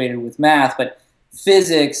infatuated with math, but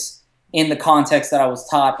physics in the context that I was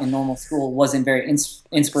taught in normal school wasn't very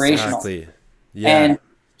inspirational. Exactly. Yeah. And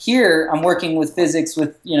here I'm working with physics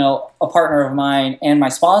with, a partner of mine and my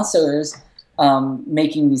sponsors,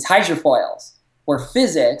 making these hydrofoils. Where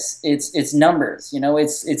physics, it's numbers,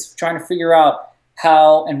 it's trying to figure out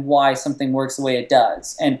how and why something works the way it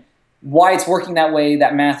does, and why it's working that way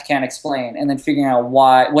that math can't explain, and then figuring out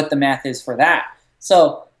what the math is for that.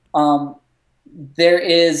 So there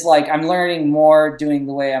is like I'm learning more doing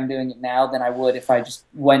the way I'm doing it now than I would if I just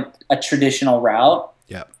went a traditional route.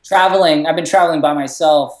 Yeah. Traveling, I've been traveling by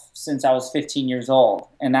myself since I was 15 years old,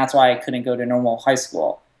 and that's why I couldn't go to normal high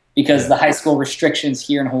school because Yeah. the high school restrictions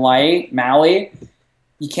here in Hawaii, Maui,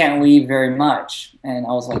 you can't leave very much. And I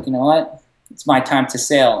was like, you know what? It's my time to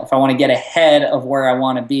sail. If I want to get ahead of where I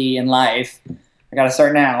want to be in life, I got to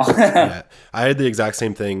start now. Yeah. I had the exact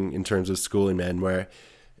same thing in terms of schooling, man, where,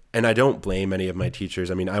 and I don't blame any of my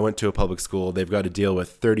teachers. I mean, I went to a public school. They've got to deal with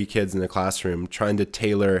 30 kids in the classroom trying to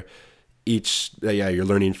tailor each, yeah, you're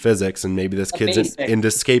learning physics and maybe this kid's Amazing. into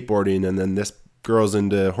skateboarding and then this girl's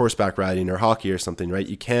into horseback riding or hockey or something, right?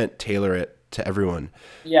 You can't tailor it to everyone.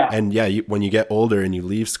 Yeah. And yeah, when you get older and you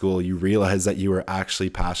leave school, you realize that you were actually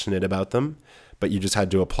passionate about them, but you just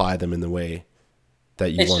had to apply them in the way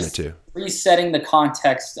that you It's wanted just to. resetting the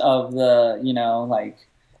context of the, like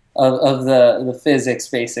of the physics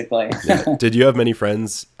basically. Yeah. Did you have many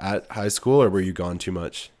friends at high school or were you gone too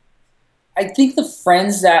much? I think the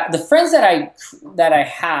friends that I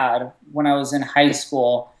had when I was in high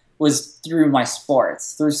school was through my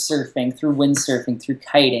sports, through surfing, through windsurfing, through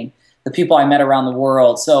kiting, the people I met around the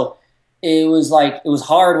world. So it was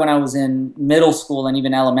hard when I was in middle school and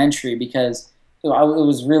even elementary because it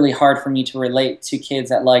was really hard for me to relate to kids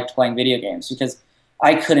that liked playing video games because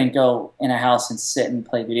I couldn't go in a house and sit and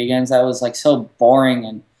play video games. That was like so boring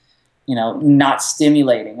and not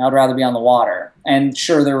stimulating. I'd rather be on the water. And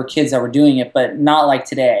sure, there were kids that were doing it, but not like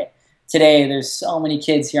today. Today, there's so many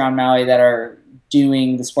kids here on Maui that are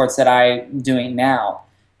doing the sports that I'm doing now.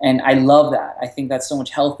 And I love that. I think that's so much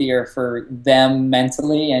healthier for them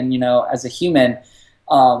mentally and, as a human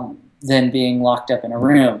than being locked up in a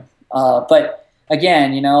room. But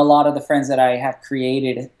again, a lot of the friends that I have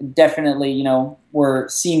created definitely, were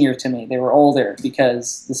senior to me. They were older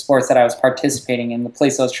because the sports that I was participating in, the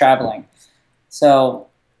place I was traveling. So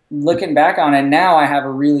looking back on it now, I have a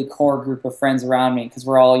really core group of friends around me because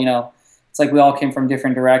we're all, it's like we all came from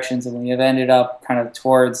different directions and we have ended up kind of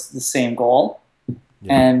towards the same goal.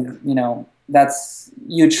 Yeah. And, that's,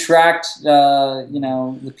 you attract,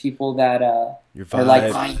 the people that Your are vibe.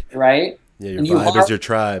 like-minded, right? Yeah, your And you vibe are, is your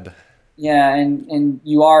tribe. yeah, and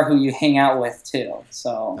you are who you hang out with too.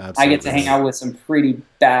 So I get to Absolutely. hang out with some pretty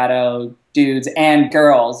bad dudes and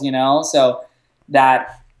girls, So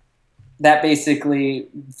that basically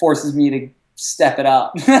forces me to step it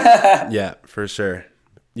up. Yeah, for sure.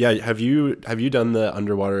 Yeah, have you done the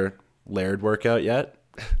underwater layered workout yet?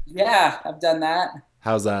 Yeah, I've done that.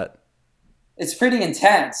 How's that? It's pretty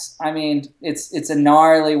intense. I mean, it's a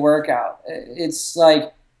gnarly workout. It's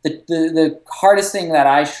like the hardest thing that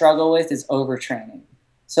I struggle with is overtraining.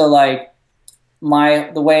 So like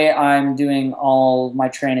the way I'm doing all my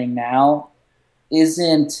training now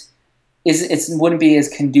isn't is it wouldn't be as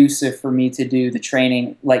conducive for me to do the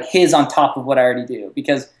training like his on top of what I already do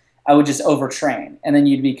because I would just overtrain and then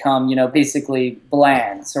you'd become basically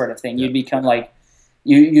bland sort of thing. Yeah. You'd become like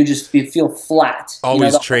you feel flat.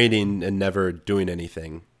 Always training and never doing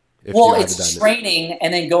anything. If Well, you had it's done it. training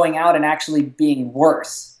and then going out and actually being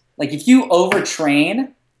worse. Like if you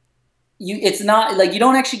overtrain, it's not like you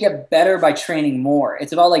don't actually get better by training more.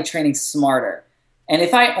 It's about like training smarter. And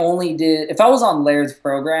if I was on Laird's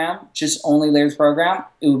program, just only Laird's program,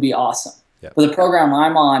 it would be awesome. Yeah. But the program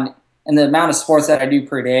I'm on and the amount of sports that I do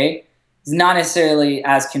per day is not necessarily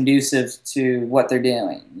as conducive to what they're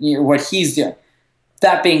doing, what he's doing.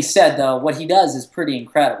 That being said, though, what he does is pretty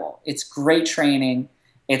incredible. It's great training.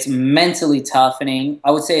 It's mentally toughening. I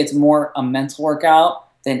would say it's more a mental workout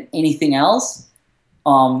than anything else.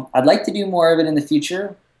 I'd like to do more of it in the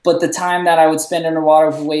future, but the time that I would spend underwater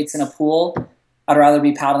with weights in a pool, I'd rather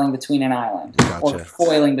be paddling between an island or Gotcha.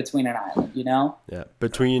 foiling between an island, Yeah.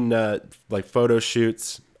 Between like photo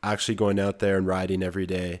shoots, actually going out there and riding every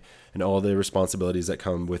day, and all the responsibilities that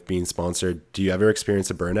come with being sponsored, do you ever experience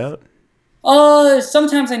a burnout?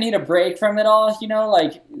 Sometimes I need a break from it all,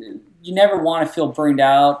 like you never want to feel burned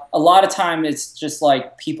out. A lot of time it's just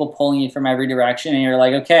like people pulling you from every direction and you're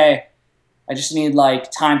like, okay, I just need like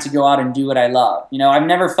time to go out and do what I love. I've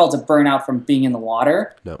never felt a burnout from being in the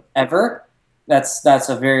water No. ever. That's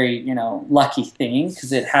a very, lucky thing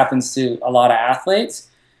because it happens to a lot of athletes.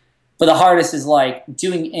 But the hardest is like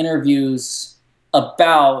doing interviews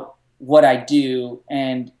about what I do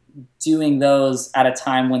and doing those at a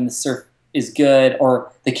time when the surf is good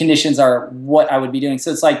or the conditions are what I would be doing.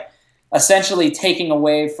 So it's like essentially taking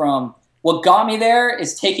away from what got me there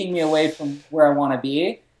is taking me away from where I want to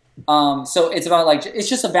be. So it's about like, it's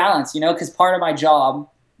just a balance, because part of my job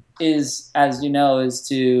is, as is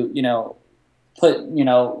to, put,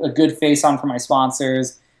 a good face on for my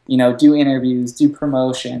sponsors do interviews, do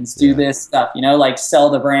promotions, do this stuff, like sell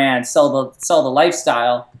the brand, sell the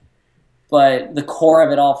lifestyle. But the core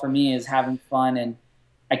of it all for me is having fun, and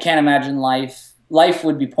I can't imagine life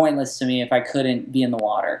would be pointless to me if I couldn't be in the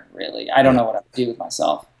water, really. I don't know what I'd do with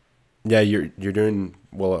myself. Yeah, you're doing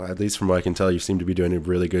well, at least from what I can tell, you seem to be doing a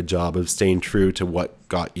really good job of staying true to what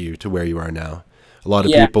got you to where you are now. A lot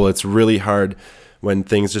of people, it's really hard when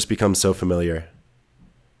things just become so familiar.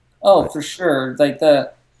 Oh, for sure.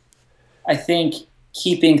 I think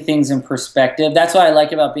keeping things in perspective. That's what I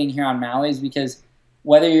like about being here on Maui, is because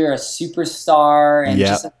whether you're a superstar and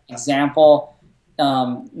just an example,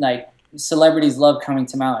 like celebrities love coming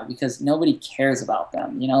to Maui because nobody cares about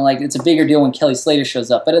them. Like it's a bigger deal when Kelly Slater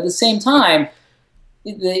shows up. But at the same time,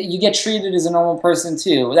 you get treated as a normal person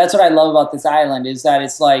too. That's what I love about this island, is that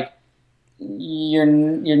it's like you're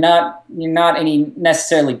not any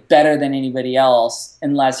necessarily better than anybody else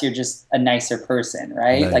unless you're just a nicer person,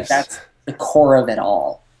 right? Nice. Like that's the core of it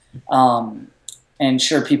all. And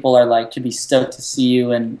sure, people are like could be stoked to see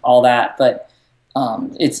you and all that, but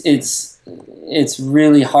it's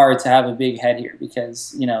really hard to have a big head here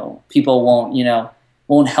because people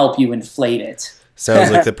won't help you inflate it.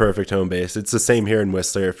 Sounds like the perfect home base. It's the same here in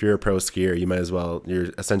Whistler. If you're a pro skier, you might as well. You're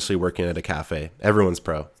essentially working at a cafe. Everyone's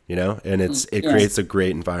pro, and it creates a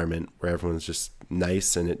great environment where everyone's just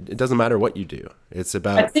nice, and it doesn't matter what you do. It's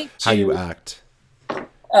about how you act.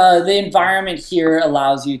 The environment here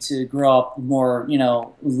allows you to grow up more,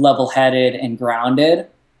 level-headed and grounded.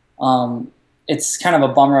 It's kind of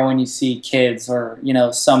a bummer when you see kids or,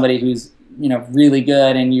 somebody who's, really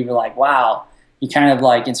good and you're like, wow, you're kind of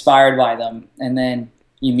like inspired by them. And then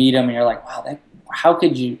you meet them and you're like, wow, how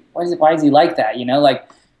could you, why is he like that?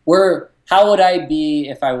 How would I be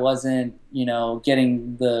if I wasn't,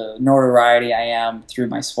 getting the notoriety I am through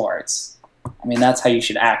my sports? I mean, that's how you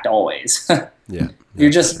should act always. Yeah. You're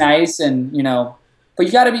just nice and, but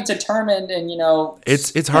you got to be determined and,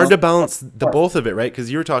 It's hard to balance the both of it, right? Because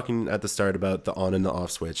you were talking at the start about the on and the off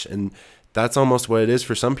switch. And that's almost what it is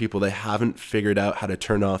for some people. They haven't figured out how to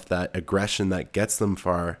turn off that aggression that gets them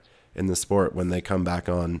far in the sport when they come back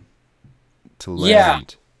on to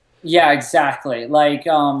land. Yeah, exactly. Like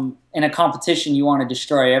in a competition, you want to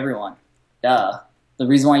destroy everyone. Duh. The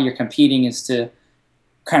reason why you're competing is to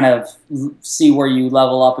kind of see where you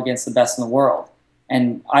level up against the best in the world.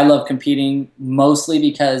 And I love competing mostly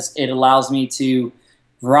because it allows me to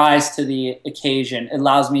rise to the occasion. It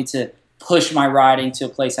allows me to push my riding to a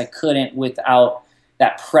place I couldn't without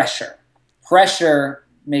that pressure. Pressure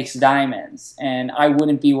makes diamonds, and I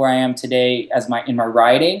wouldn't be where I am today in my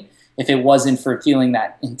riding if it wasn't for feeling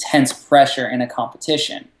that intense pressure in a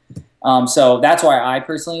competition. So that's why I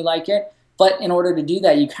personally like it. But in order to do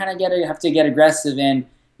that, you kind of have to get aggressive, and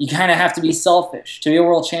you kind of have to be selfish. To be a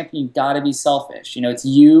world champion, you've got to be selfish. It's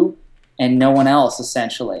you and no one else,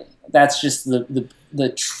 essentially. That's just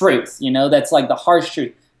the truth. That's like the harsh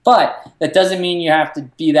truth. But that doesn't mean you have to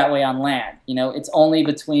be that way on land. It's only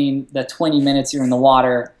between the 20 minutes you're in the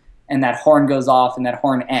water and that horn goes off and that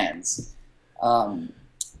horn ends.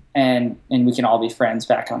 And we can all be friends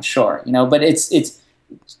back on shore. But it's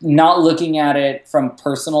not looking at it from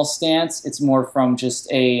personal stance. It's more from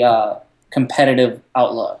just a competitive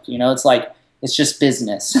outlook. It's like it's just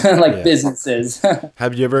business, businesses.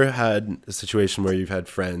 Have you ever had a situation where you've had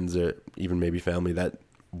friends or even maybe family that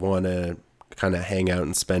want to kind of hang out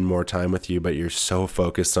and spend more time with you, but you're so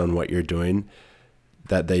focused on what you're doing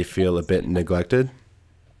that they feel a bit neglected?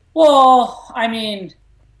 Well, I mean,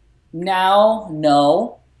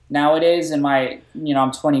 no. Nowadays, I'm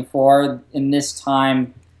 24. In this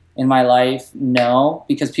time in my life, no,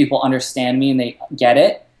 because people understand me and they get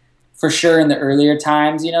it. For sure, in the earlier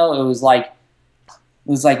times, it was like,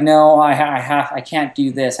 no, I can't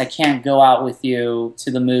do this. I can't go out with you to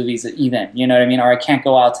the movies even, you know what I mean? Or I can't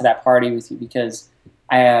go out to that party with you because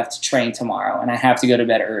I have to train tomorrow and I have to go to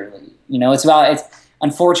bed early. It's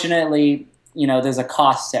unfortunately, there's a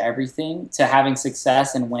cost to everything, to having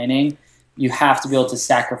success and winning. You have to be able to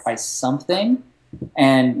sacrifice something.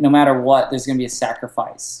 And no matter what, there's going to be a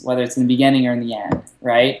sacrifice, whether it's in the beginning or in the end,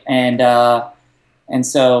 right? And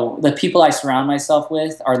so the people I surround myself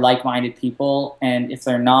with are like-minded people, and if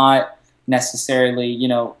they're not necessarily,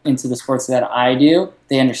 into the sports that I do,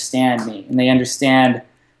 they understand me, and they understand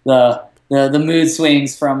the mood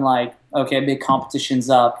swings from like, okay, big competition's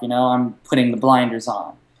up, I'm putting the blinders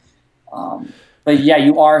on. But yeah,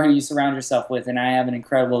 you are who you surround yourself with, and I have an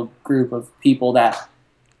incredible group of people that,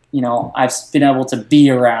 I've been able to be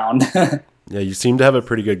around. Yeah, you seem to have a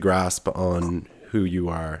pretty good grasp on who you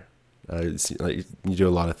are. Like you do a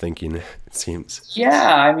lot of thinking, it seems.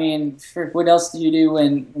 Yeah, I mean, what else do you do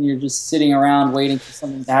when you're just sitting around waiting for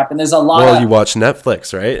something to happen? There's a lot Well, of you watch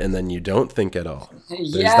Netflix, right? And then you don't think at all.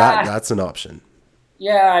 There's yeah, that's an option.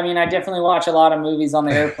 yeah. I mean, I definitely watch a lot of movies on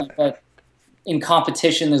the airplane, but in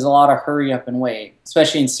competition, there's a lot of hurry up and wait,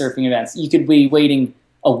 especially in surfing events. You could be waiting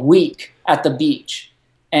a week at the beach,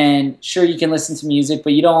 and sure, you can listen to music,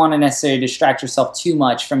 but you don't want to necessarily distract yourself too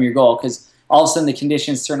much from your goal because all of a sudden the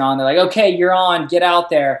conditions turn on. They're like, okay, you're on, get out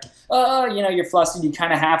there. You're flustered. You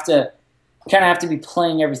kind of have to be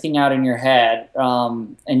playing everything out in your head,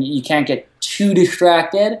 and you can't get too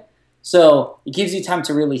distracted. So it gives you time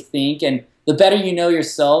to really think, and the better you know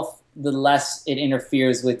yourself, the less it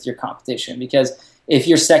interferes with your competition. Because if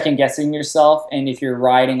you're second guessing yourself and if you're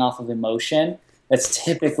riding off of emotion, that's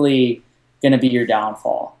typically going to be your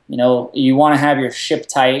downfall. You want to have your ship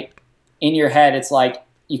tight. In your head, it's like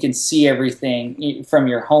you can see everything from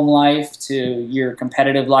your home life to your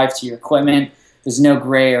competitive life to your equipment. There's no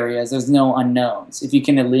gray areas. There's no unknowns. If you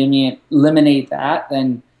can eliminate that,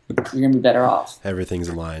 then you're going to be better off. Everything's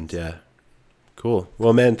aligned, yeah. Cool.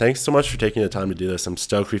 Well, man, thanks so much for taking the time to do this. I'm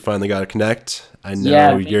stoked we finally got to connect. I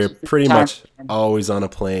know you're pretty much always on a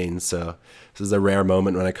plane, so this is a rare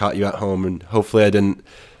moment when I caught you at home, and hopefully I didn't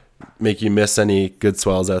make you miss any good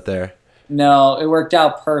swells out there. No, it worked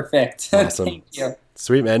out perfect. Awesome. Thank you.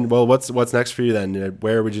 Sweet, man. Well, what's next for you then?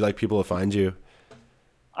 Where would you like people to find you?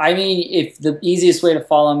 I mean, if the easiest way to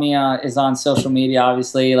follow me is on social media,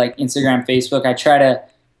 obviously, like Instagram, Facebook. I try to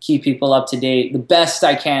keep people up to date the best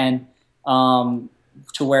I can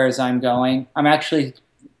to where as I'm going. I'm actually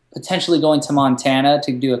potentially going to Montana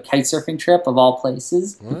to do a kite surfing trip of all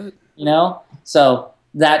places. What? So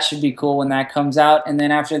that should be cool when that comes out. And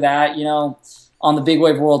then after that, on the Big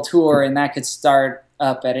Wave World Tour, and that could start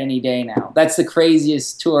up at any day now. That's the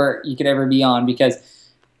craziest tour you could ever be on, because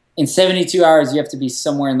in 72 hours, you have to be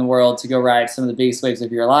somewhere in the world to go ride some of the biggest waves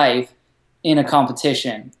of your life in a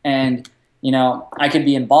competition. And, I could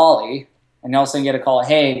be in Bali and also get a call,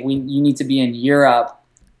 hey, you need to be in Europe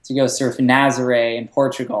to go surf in Nazaré in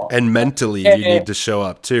Portugal. And mentally, you need to show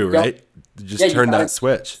up too, right? Just turn that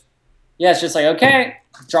switch. Yeah, it's just like, okay,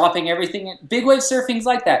 dropping everything. Big wave surfing's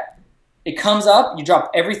like that. It comes up, you drop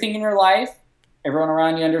everything in your life, everyone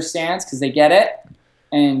around you understands because they get it,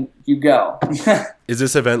 and you go. Is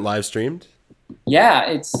this event live streamed? Yeah,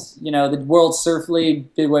 it's the World Surf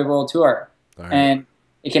League Big Wave World Tour. Right. And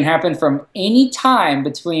it can happen from any time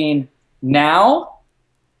between now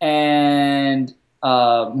and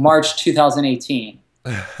March 2018.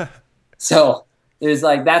 So there's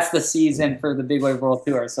that's the season for the Big Wave World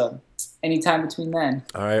Tour. So anytime between then.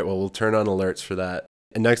 All right, well, we'll turn on alerts for that.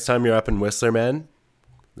 And next time you're up in Whistler, man,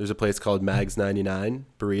 there's a place called Mags 99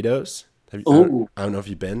 Burritos. I don't know if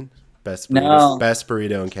you've been. Best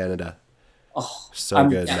burrito in Canada. Oh, so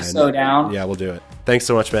good, man. So down. Yeah, we'll do it. Thanks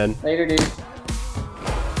so much, man. Later, dude.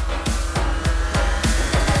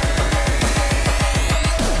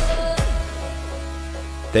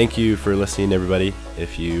 Thank you for listening, everybody.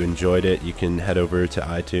 If you enjoyed it, you can head over to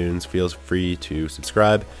iTunes. Feel free to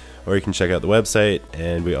subscribe, or you can check out the website,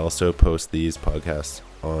 and we also post these podcasts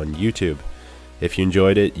on YouTube. If you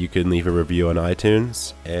enjoyed it, you can leave a review on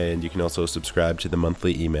iTunes, and you can also subscribe to the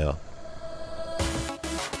monthly email